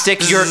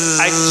fantastic. You're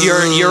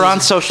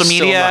on social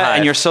media,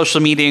 and you're social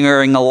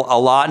mediaing a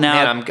lot now.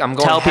 Man, I'm going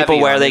Tell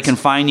people where they can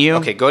find you.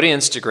 Okay, go to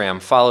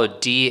Instagram. Follow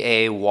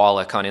D.A.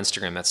 Wallach on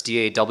Instagram. That's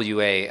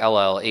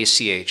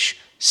DAWALLACH.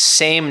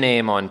 Same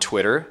name on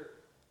Twitter.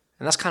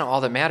 And that's kind of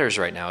all that matters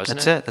right now, isn't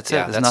it? That's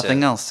it. There's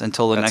nothing else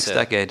until the next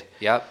decade.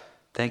 Yep.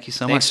 Thank you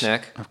so much. Thanks,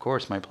 Nick. Of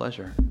course, my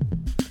pleasure.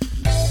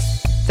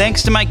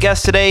 Thanks to my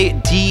guest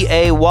today,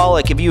 D.A.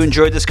 Wallach. If you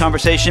enjoyed this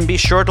conversation, be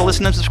sure to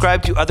listen and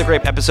subscribe to other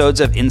great episodes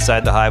of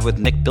Inside the Hive with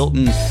Nick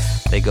Bilton.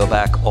 They go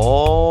back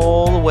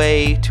all the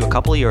way to a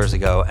couple of years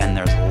ago, and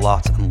there's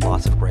lots and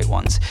lots of great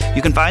ones.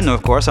 You can find them,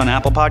 of course, on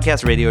Apple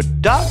Podcasts,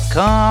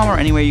 radio.com, or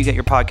anywhere you get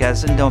your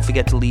podcasts. And don't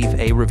forget to leave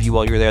a review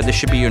while you're there. This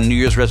should be your New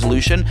Year's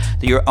resolution,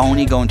 that you're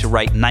only going to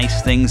write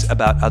nice things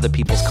about other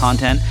people's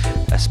content,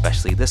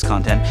 especially this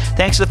content.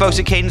 Thanks to the folks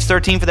at Cadence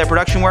 13 for their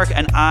production work,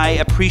 and I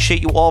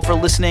appreciate you all for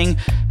listening.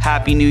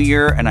 Happy New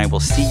Year, and I will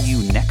see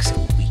you next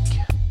week.